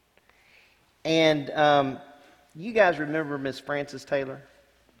 And you guys remember Miss Frances Taylor?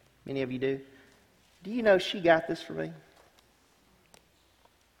 Many of you do. Do you know she got this for me?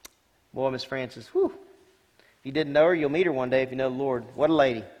 Boy, Miss Frances, whew. If you didn't know her, you'll meet her one day if you know the Lord. What a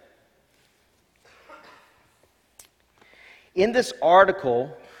lady. In this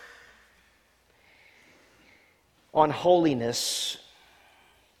article on holiness,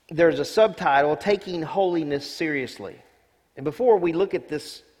 there's a subtitle, "Taking Holiness Seriously." And before we look at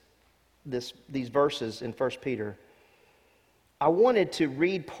these verses in 1 Peter, I wanted to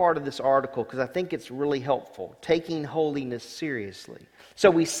read part of this article because I think it's really helpful. Taking holiness seriously.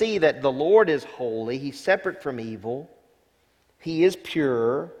 So we see that the Lord is holy. He's separate from evil. He is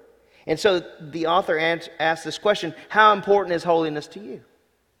pure. And so the author asks this question, how important is holiness to you?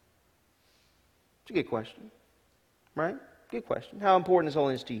 It's a good question, right? Good question. How important is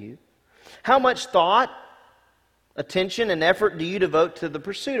holiness to you? How much thought, attention, and effort do you devote to the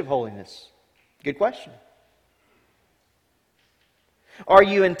pursuit of holiness? Good question. Are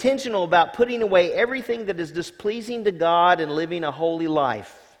you intentional about putting away everything that is displeasing to God and living a holy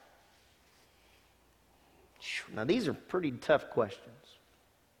life? Now, these are pretty tough questions.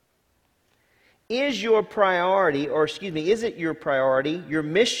 Is it your priority, your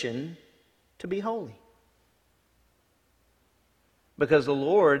mission to be holy? Because the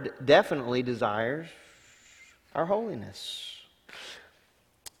Lord definitely desires our holiness.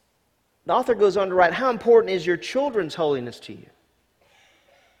 The author goes on to write, how important is your children's holiness to you?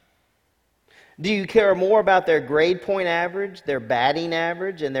 Do you care more about their grade point average, their batting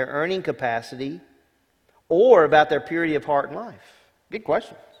average, and their earning capacity, or about their purity of heart and life? Good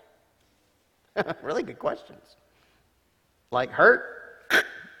questions. Really good questions. Like hurt,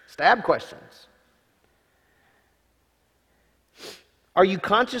 stab questions. Are you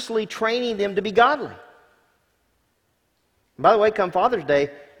consciously training them to be godly? And by the way, come Father's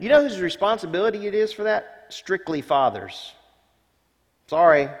Day, you know whose responsibility it is for that? Strictly fathers.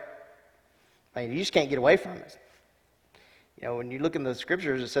 Sorry. I mean, you just can't get away from it. You know, when you look in the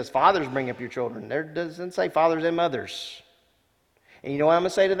Scriptures, it says fathers bring up your children. There doesn't say fathers and mothers. And you know what I'm going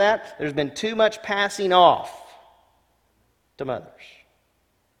to say to that? There's been too much passing off to mothers.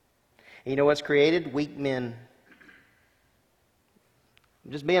 And you know what's created? Weak men.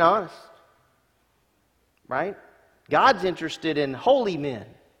 I'm just being honest. Right? God's interested in holy men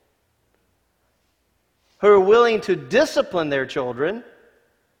who are willing to discipline their children.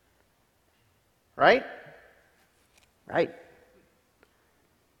 Right? Right.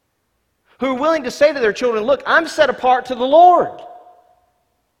 Who are willing to say to their children, look, I'm set apart to the Lord.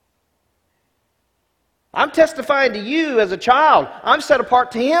 I'm testifying to you as a child. I'm set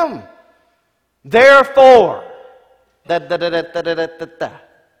apart to Him. Therefore,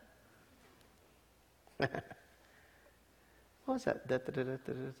 was that?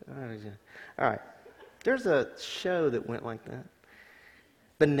 All right. There's a show that went like that.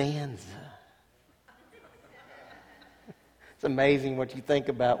 Bonanza. It's amazing what you think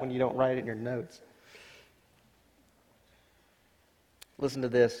about when you don't write it in your notes. Listen to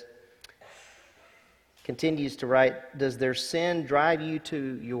this. Continues to write, does their sin drive you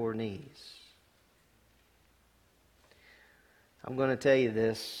to your knees? I'm going to tell you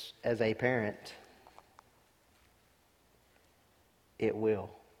this as a parent. It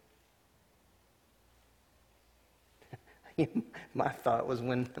will. My thought was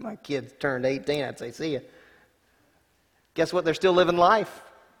when my kids turned 18, I'd say, see ya. Guess what? They're still living life.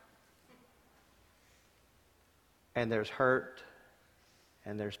 And there's hurt,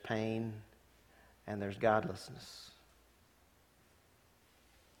 and there's pain, and there's godlessness.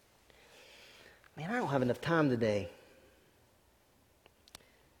 Man, I don't have enough time today.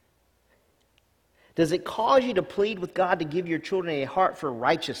 Does it cause you to plead with God to give your children a heart for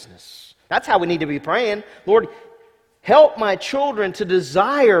righteousness? That's how we need to be praying. Lord, help my children to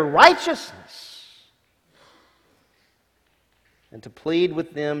desire righteousness and to plead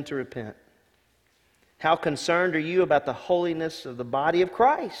with them to repent. How concerned are you about the holiness of the body of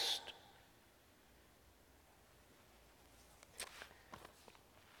Christ?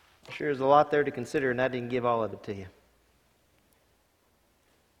 Sure, there's a lot there to consider, and I didn't give all of it to you.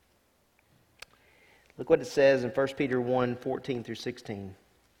 Look what it says in 1 Peter 1, 14 through 16.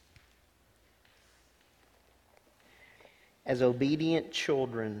 As obedient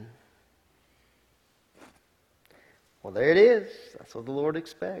children. Well, there it is. That's what the Lord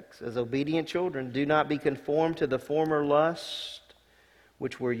expects. As obedient children, do not be conformed to the former lust,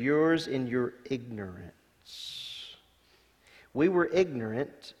 which were yours in your ignorance. We were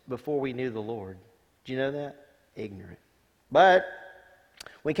ignorant before we knew the Lord. Do you know that? Ignorant. But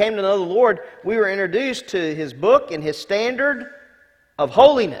when we came to know the Lord, we were introduced to His book and His standard of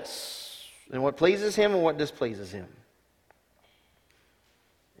holiness and what pleases Him and what displeases Him.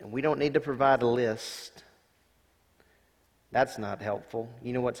 And we don't need to provide a list. That's not helpful.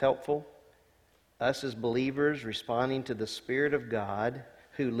 You know what's helpful? Us as believers responding to the Spirit of God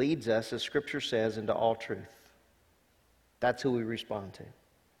who leads us, as Scripture says, into all truth. That's who we respond to.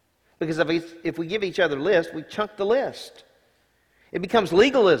 Because if we give each other a list, we chunk the list. It becomes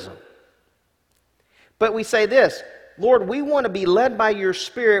legalism. But we say this, Lord, we want to be led by your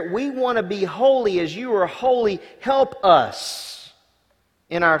Spirit. We want to be holy as you are holy. Help us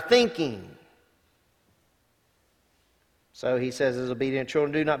in our thinking. So he says, as obedient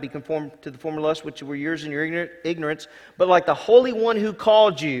children, do not be conformed to the former lusts which were yours in your ignorance, but like the Holy One who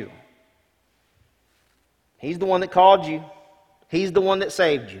called you. He's the one that called you. He's the one that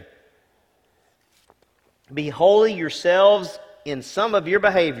saved you. Be holy yourselves in some of your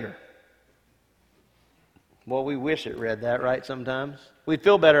behavior. Well, we wish it read that, right, sometimes. We'd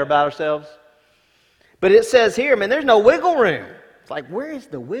feel better about ourselves. But it says here, man, there's no wiggle room. It's like, where is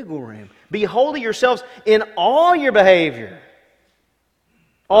the wiggle room? Be holy yourselves in all your behavior.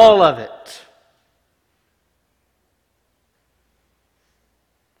 All of it.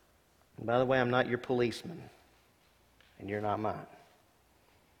 And by the way, I'm not your policeman. And you're not mine.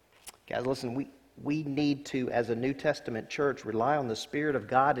 Guys, listen, we need to, as a New Testament church, rely on the Spirit of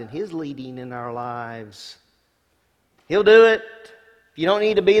God and His leading in our lives. He'll do it. If you don't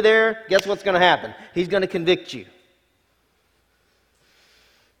need to be there, guess what's going to happen? He's going to convict you.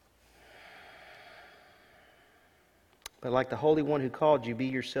 But like the Holy One who called you, be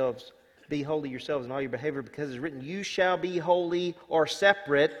holy yourselves in all your behavior, because it's written, you shall be holy or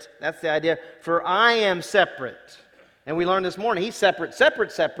separate. That's the idea. For I am separate. And we learned this morning, He's separate.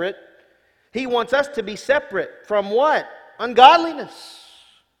 He wants us to be separate from what? Ungodliness.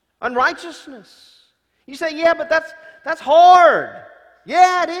 Unrighteousness. You say, yeah, but that's hard.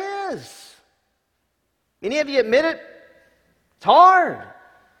 Yeah, it is. Any of you admit it? It's hard.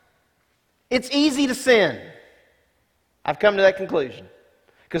 It's easy to sin. I've come to that conclusion.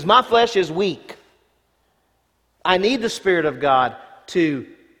 Because my flesh is weak. I need the Spirit of God to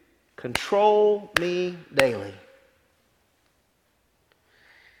control me daily.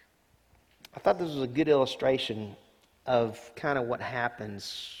 I thought this was a good illustration of kind of what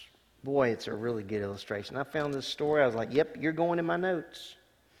happens. Boy, it's a really good illustration. I found this story. I was like, yep, you're going in my notes.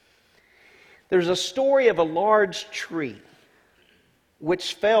 There's a story of a large tree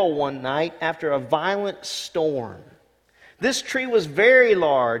which fell one night after a violent storm. This tree was very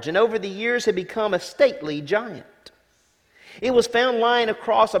large and over the years had become a stately giant. It was found lying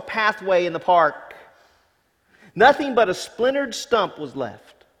across a pathway in the park. Nothing but a splintered stump was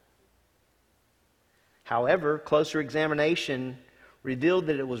left. However, closer examination revealed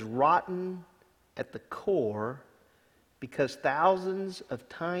that it was rotten at the core because thousands of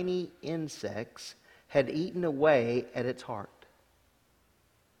tiny insects had eaten away at its heart.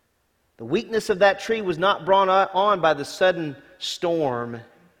 The weakness of that tree was not brought on by the sudden storm.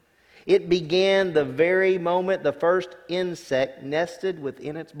 It began the very moment the first insect nested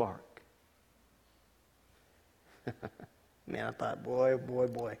within its bark. Man, I thought, boy, boy,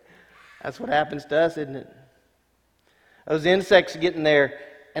 boy. That's what happens to us, isn't it? Those insects get in there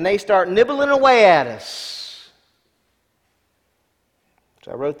and they start nibbling away at us.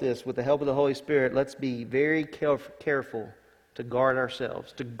 So I wrote this, with the help of the Holy Spirit, let's be very careful to guard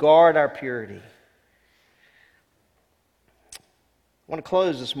ourselves, to guard our purity. I want to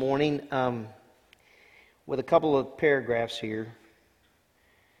close this morning with a couple of paragraphs here.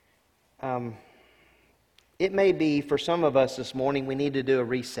 It may be for some of us this morning we need to do a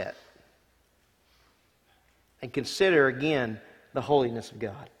reset and consider again the holiness of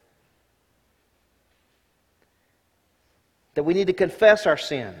God. That we need to confess our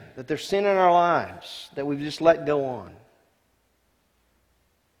sin, that there's sin in our lives that we've just let go on.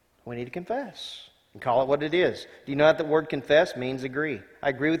 We need to confess and call it what it is. Do you know that the word confess means agree? I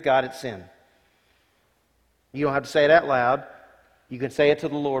agree with God, it's sin. You don't have to say it out loud. You can say it to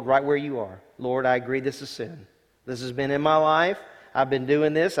the Lord right where you are. Lord, I agree this is sin. This has been in my life. I've been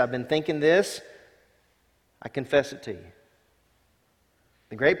doing this. I've been thinking this. I confess it to you.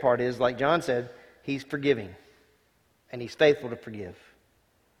 The great part is, like John said, He's forgiving. And He's faithful to forgive.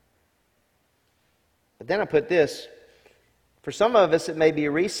 But then I put this. For some of us, it may be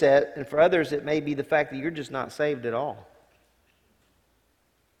a reset. And for others, it may be the fact that you're just not saved at all.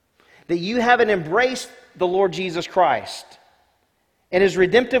 That you haven't embraced the Lord Jesus Christ and His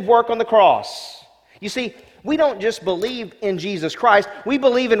redemptive work on the cross. You see, we don't just believe in Jesus Christ. We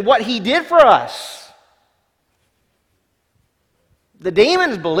believe in what He did for us. The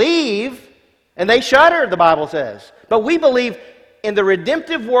demons believe, and they shudder, the Bible says. But we believe in the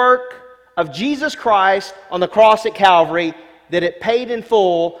redemptive work of Jesus Christ on the cross at Calvary, that it paid in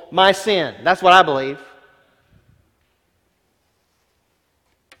full my sin. That's what I believe.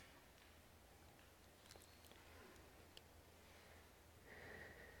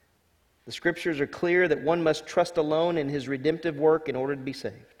 The Scriptures are clear that one must trust alone in His redemptive work in order to be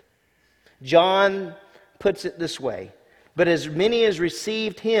saved. John puts it this way, but as many as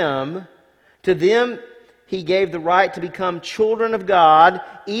received Him, to them He gave the right to become children of God,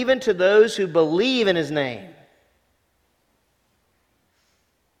 even to those who believe in His name,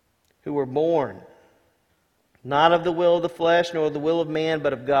 who were born not of the will of the flesh, nor of the will of man,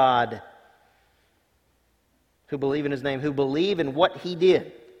 but of God, who believe in His name, who believe in what He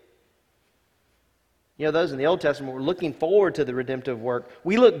did. You know, those in the Old Testament were looking forward to the redemptive work.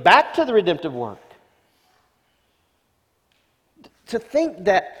 We look back to the redemptive work. To think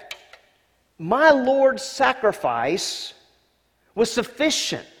that my Lord's sacrifice was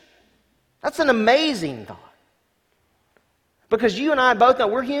sufficient. That's an amazing thought. Because you and I both know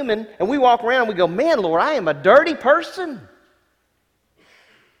we're human, and we walk around and we go, man, Lord, I am a dirty person.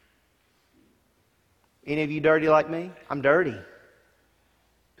 Any of you dirty like me? I'm dirty.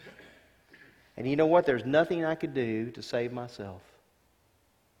 And you know what? There's nothing I could do to save myself.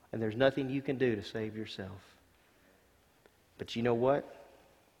 And there's nothing you can do to save yourself. But you know what?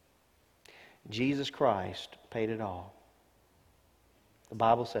 Jesus Christ paid it all. The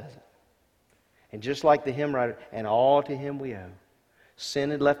Bible says it. And just like the hymn writer, and all to Him we owe. Sin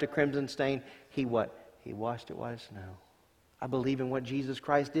had left a crimson stain. He what? He washed it white as snow. I believe in what Jesus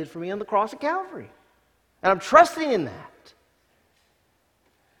Christ did for me on the cross of Calvary. And I'm trusting in that.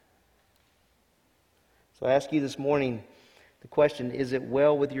 So I ask you this morning the question, is it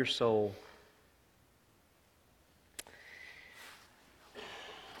well with your soul?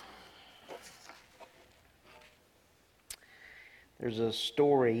 There's a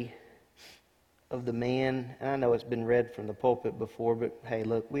story of the man, and I know it's been read from the pulpit before, but hey,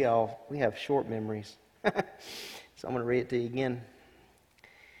 look, we have short memories. So I'm going to read it to you again.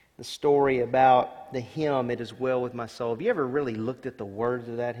 The story about the hymn, "It Is Well With My Soul." Have you ever really looked at the words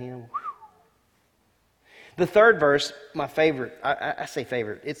of that hymn? The third verse, my favorite. I say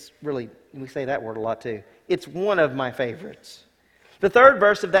favorite. It's really, we say that word a lot too. It's one of my favorites. The third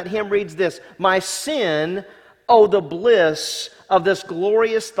verse of that hymn reads this: "My sin, oh the bliss of this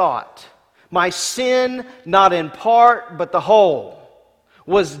glorious thought. My sin, not in part but the whole,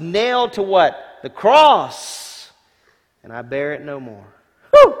 was nailed to" what? The cross. "And I bear it no more."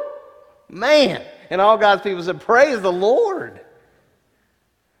 Whew! Man! And all God's people said, praise the Lord.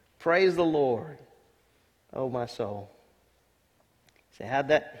 Praise the Lord. Oh, my soul. So how'd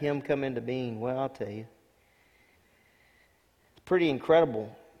that hymn come into being? Well, I'll tell you. It's a pretty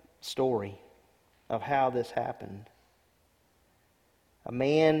incredible story of how this happened. a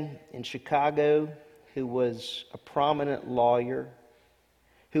man in Chicago who was a prominent lawyer,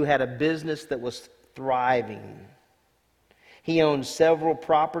 who had a business that was thriving. He owned several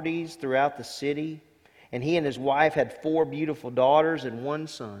properties throughout the city, and he and his wife had 4 beautiful daughters and 1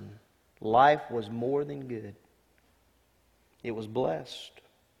 son. Life was more than good. It was blessed.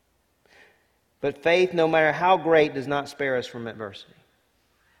 But faith, no matter how great, does not spare us from adversity.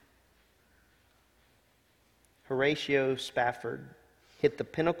 Horatio Spafford hit the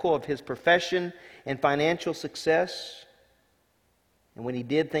pinnacle of his profession and financial success, and when he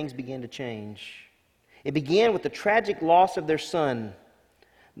did, things began to change. It began with the tragic loss of their son.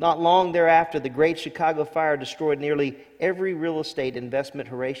 Not long thereafter, the Great Chicago Fire destroyed nearly every real estate investment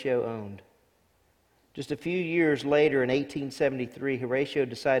Horatio owned. Just a few years later, in 1873, Horatio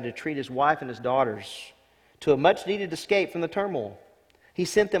decided to treat his wife and his daughters to a much-needed escape from the turmoil. He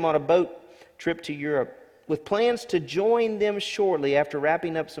sent them on a boat trip to Europe with plans to join them shortly after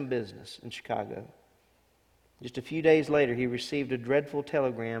wrapping up some business in Chicago. Just a few days later, he received a dreadful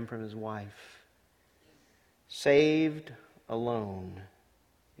telegram from his wife. "Saved alone,"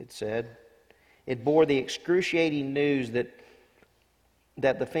 it said. It bore the excruciating news that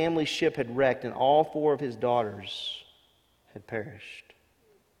the family ship had wrecked and all 4 of his daughters had perished.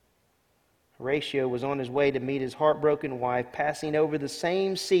 Horatio was on his way to meet his heartbroken wife, passing over the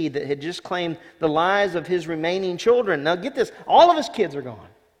same sea that had just claimed the lives of his remaining children. Now get this, all of his kids are gone.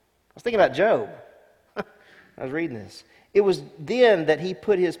 I was thinking about Job. I was reading this. It was then that he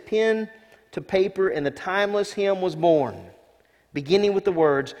put his pen to paper and the timeless hymn was born, beginning with the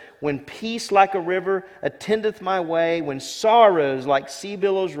words, "When peace like a river attendeth my way, when sorrows like sea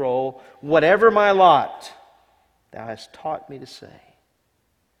billows roll, whatever my lot, thou hast taught me to say,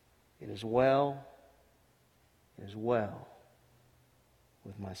 it is well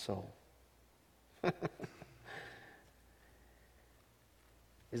with my soul."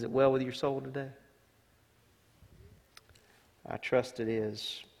 Is it well with your soul today? I trust it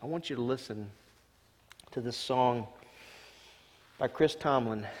is. I want you to listen to this song by Chris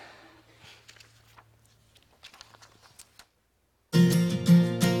Tomlin.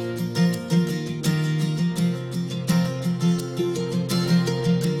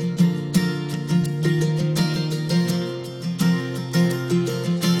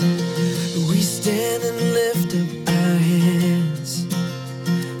 We stand and lift up our hands,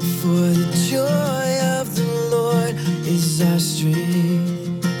 for the joy of the Lord is our strength.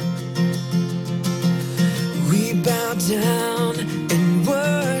 We bow down and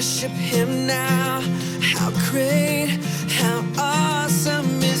worship Him now. How great, how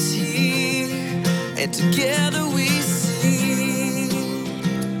awesome is He, and together we sing,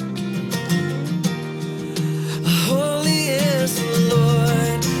 holy is the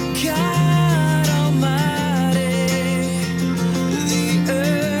Lord God Almighty. The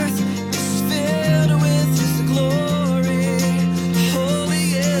earth is filled with His glory. Holy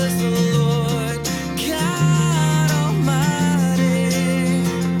is the Lord God Almighty.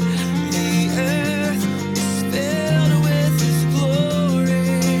 The earth is filled with His glory.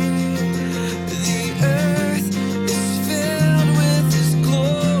 The earth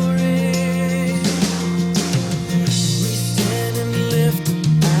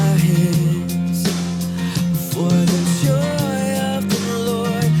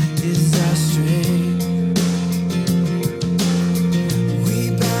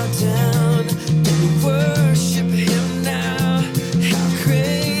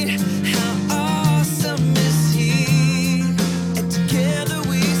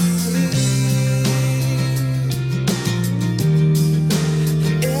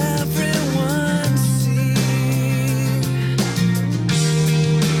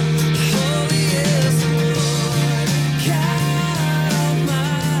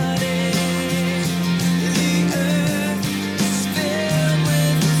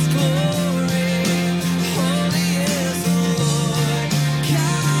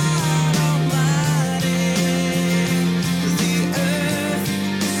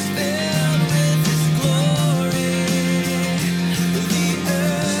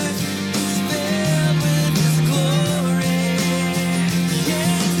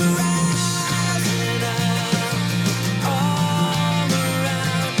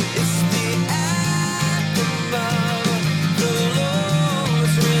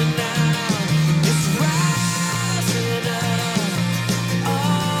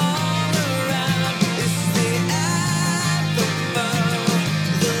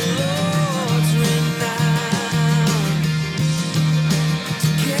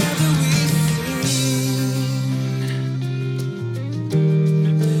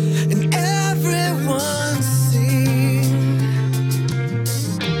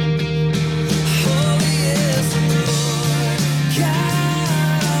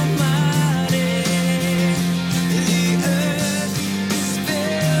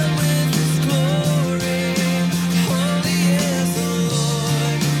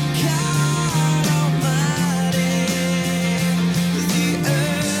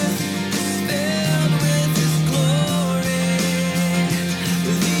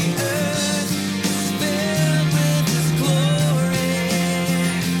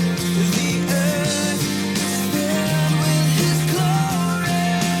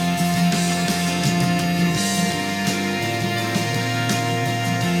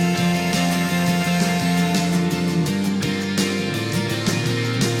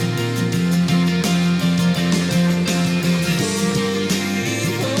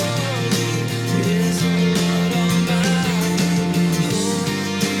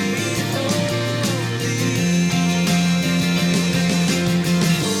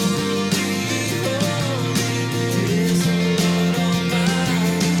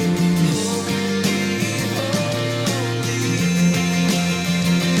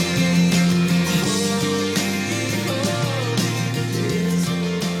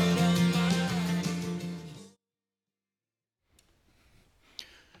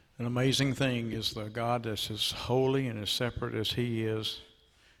amazing thing is the God that's as holy and as separate as He is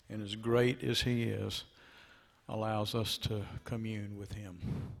and as great as He is allows us to commune with Him.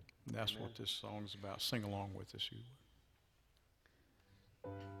 That's what this song's about. Sing along with us, you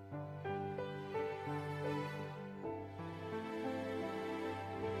would.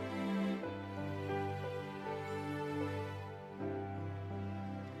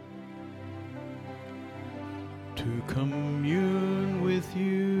 To commune with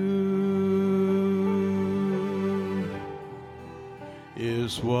you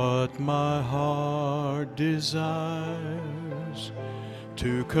is what my heart desires.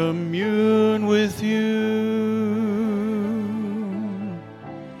 To commune with you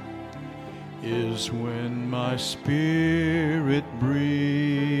is when my spirit breathes,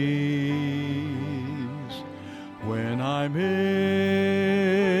 when I'm in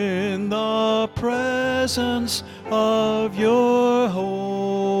the presence of your holiness.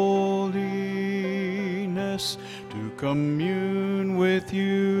 To commune with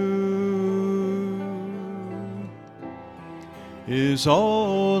you is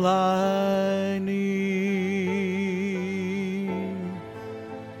all I need.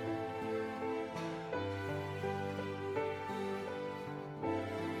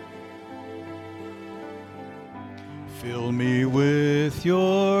 Fill me with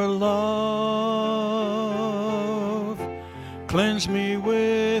your love, cleanse me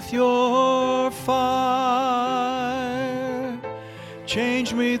with your fire,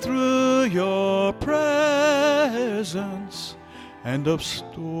 change me through your presence, and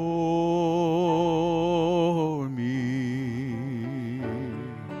upstore me.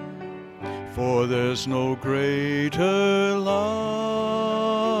 For there's no greater love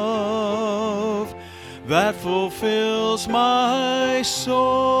that fulfills my soul.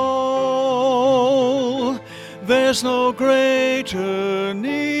 There's no greater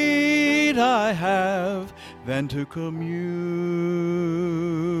need I have than to commune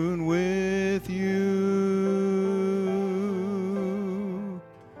with you.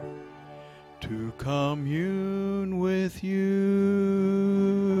 To commune with you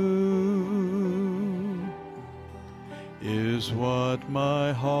is what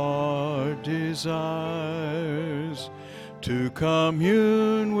my heart desires. To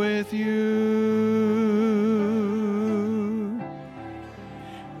commune with you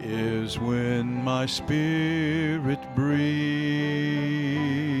is when my spirit breathes,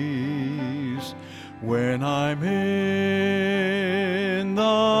 when I'm in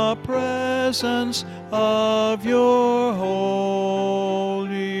the presence of your holiness.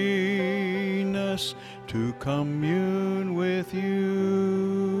 To commune with you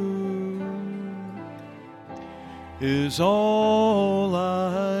is all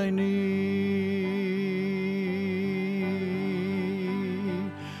I need.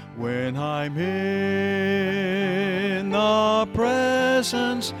 When I'm in the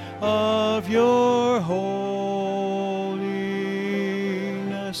presence of your holiness,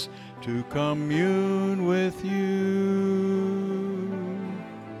 to commune with you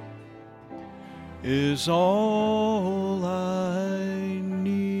is all